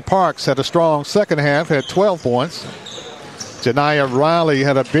 Josie Parks had a strong second half, had 12 points. Janiyah Riley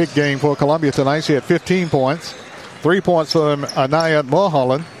had a big game for Columbia tonight. She had 15 points. 3 points from Anaya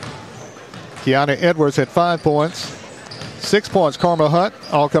Mulholland. Kiana Edwards had 5 points. 6 points, Karma Hunt,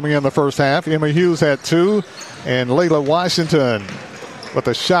 all coming in the first half. Emma Hughes had 2. And Layla Washington with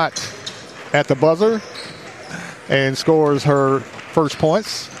a shot at the buzzer and scores her first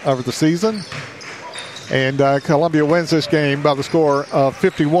points of the season. And Columbia wins this game by the score of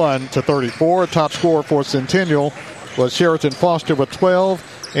 51-34. Top scorer for Centennial was Sheraton Foster with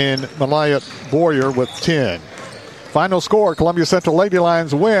 12 and Malaya Boyer with 10. Final score, Columbia Central Lady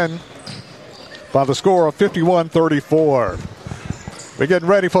Lions win by the score of 51-34. We're getting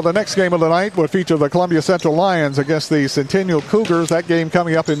ready for the next game of the night. We'll feature the Columbia Central Lions against the Centennial Cougars. That game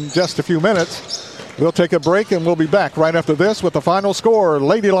coming up in just a few minutes. We'll take a break, and we'll be back right after this with the final score.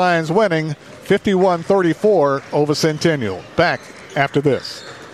 Lady Lions winning 51-34 over Centennial. Back after this.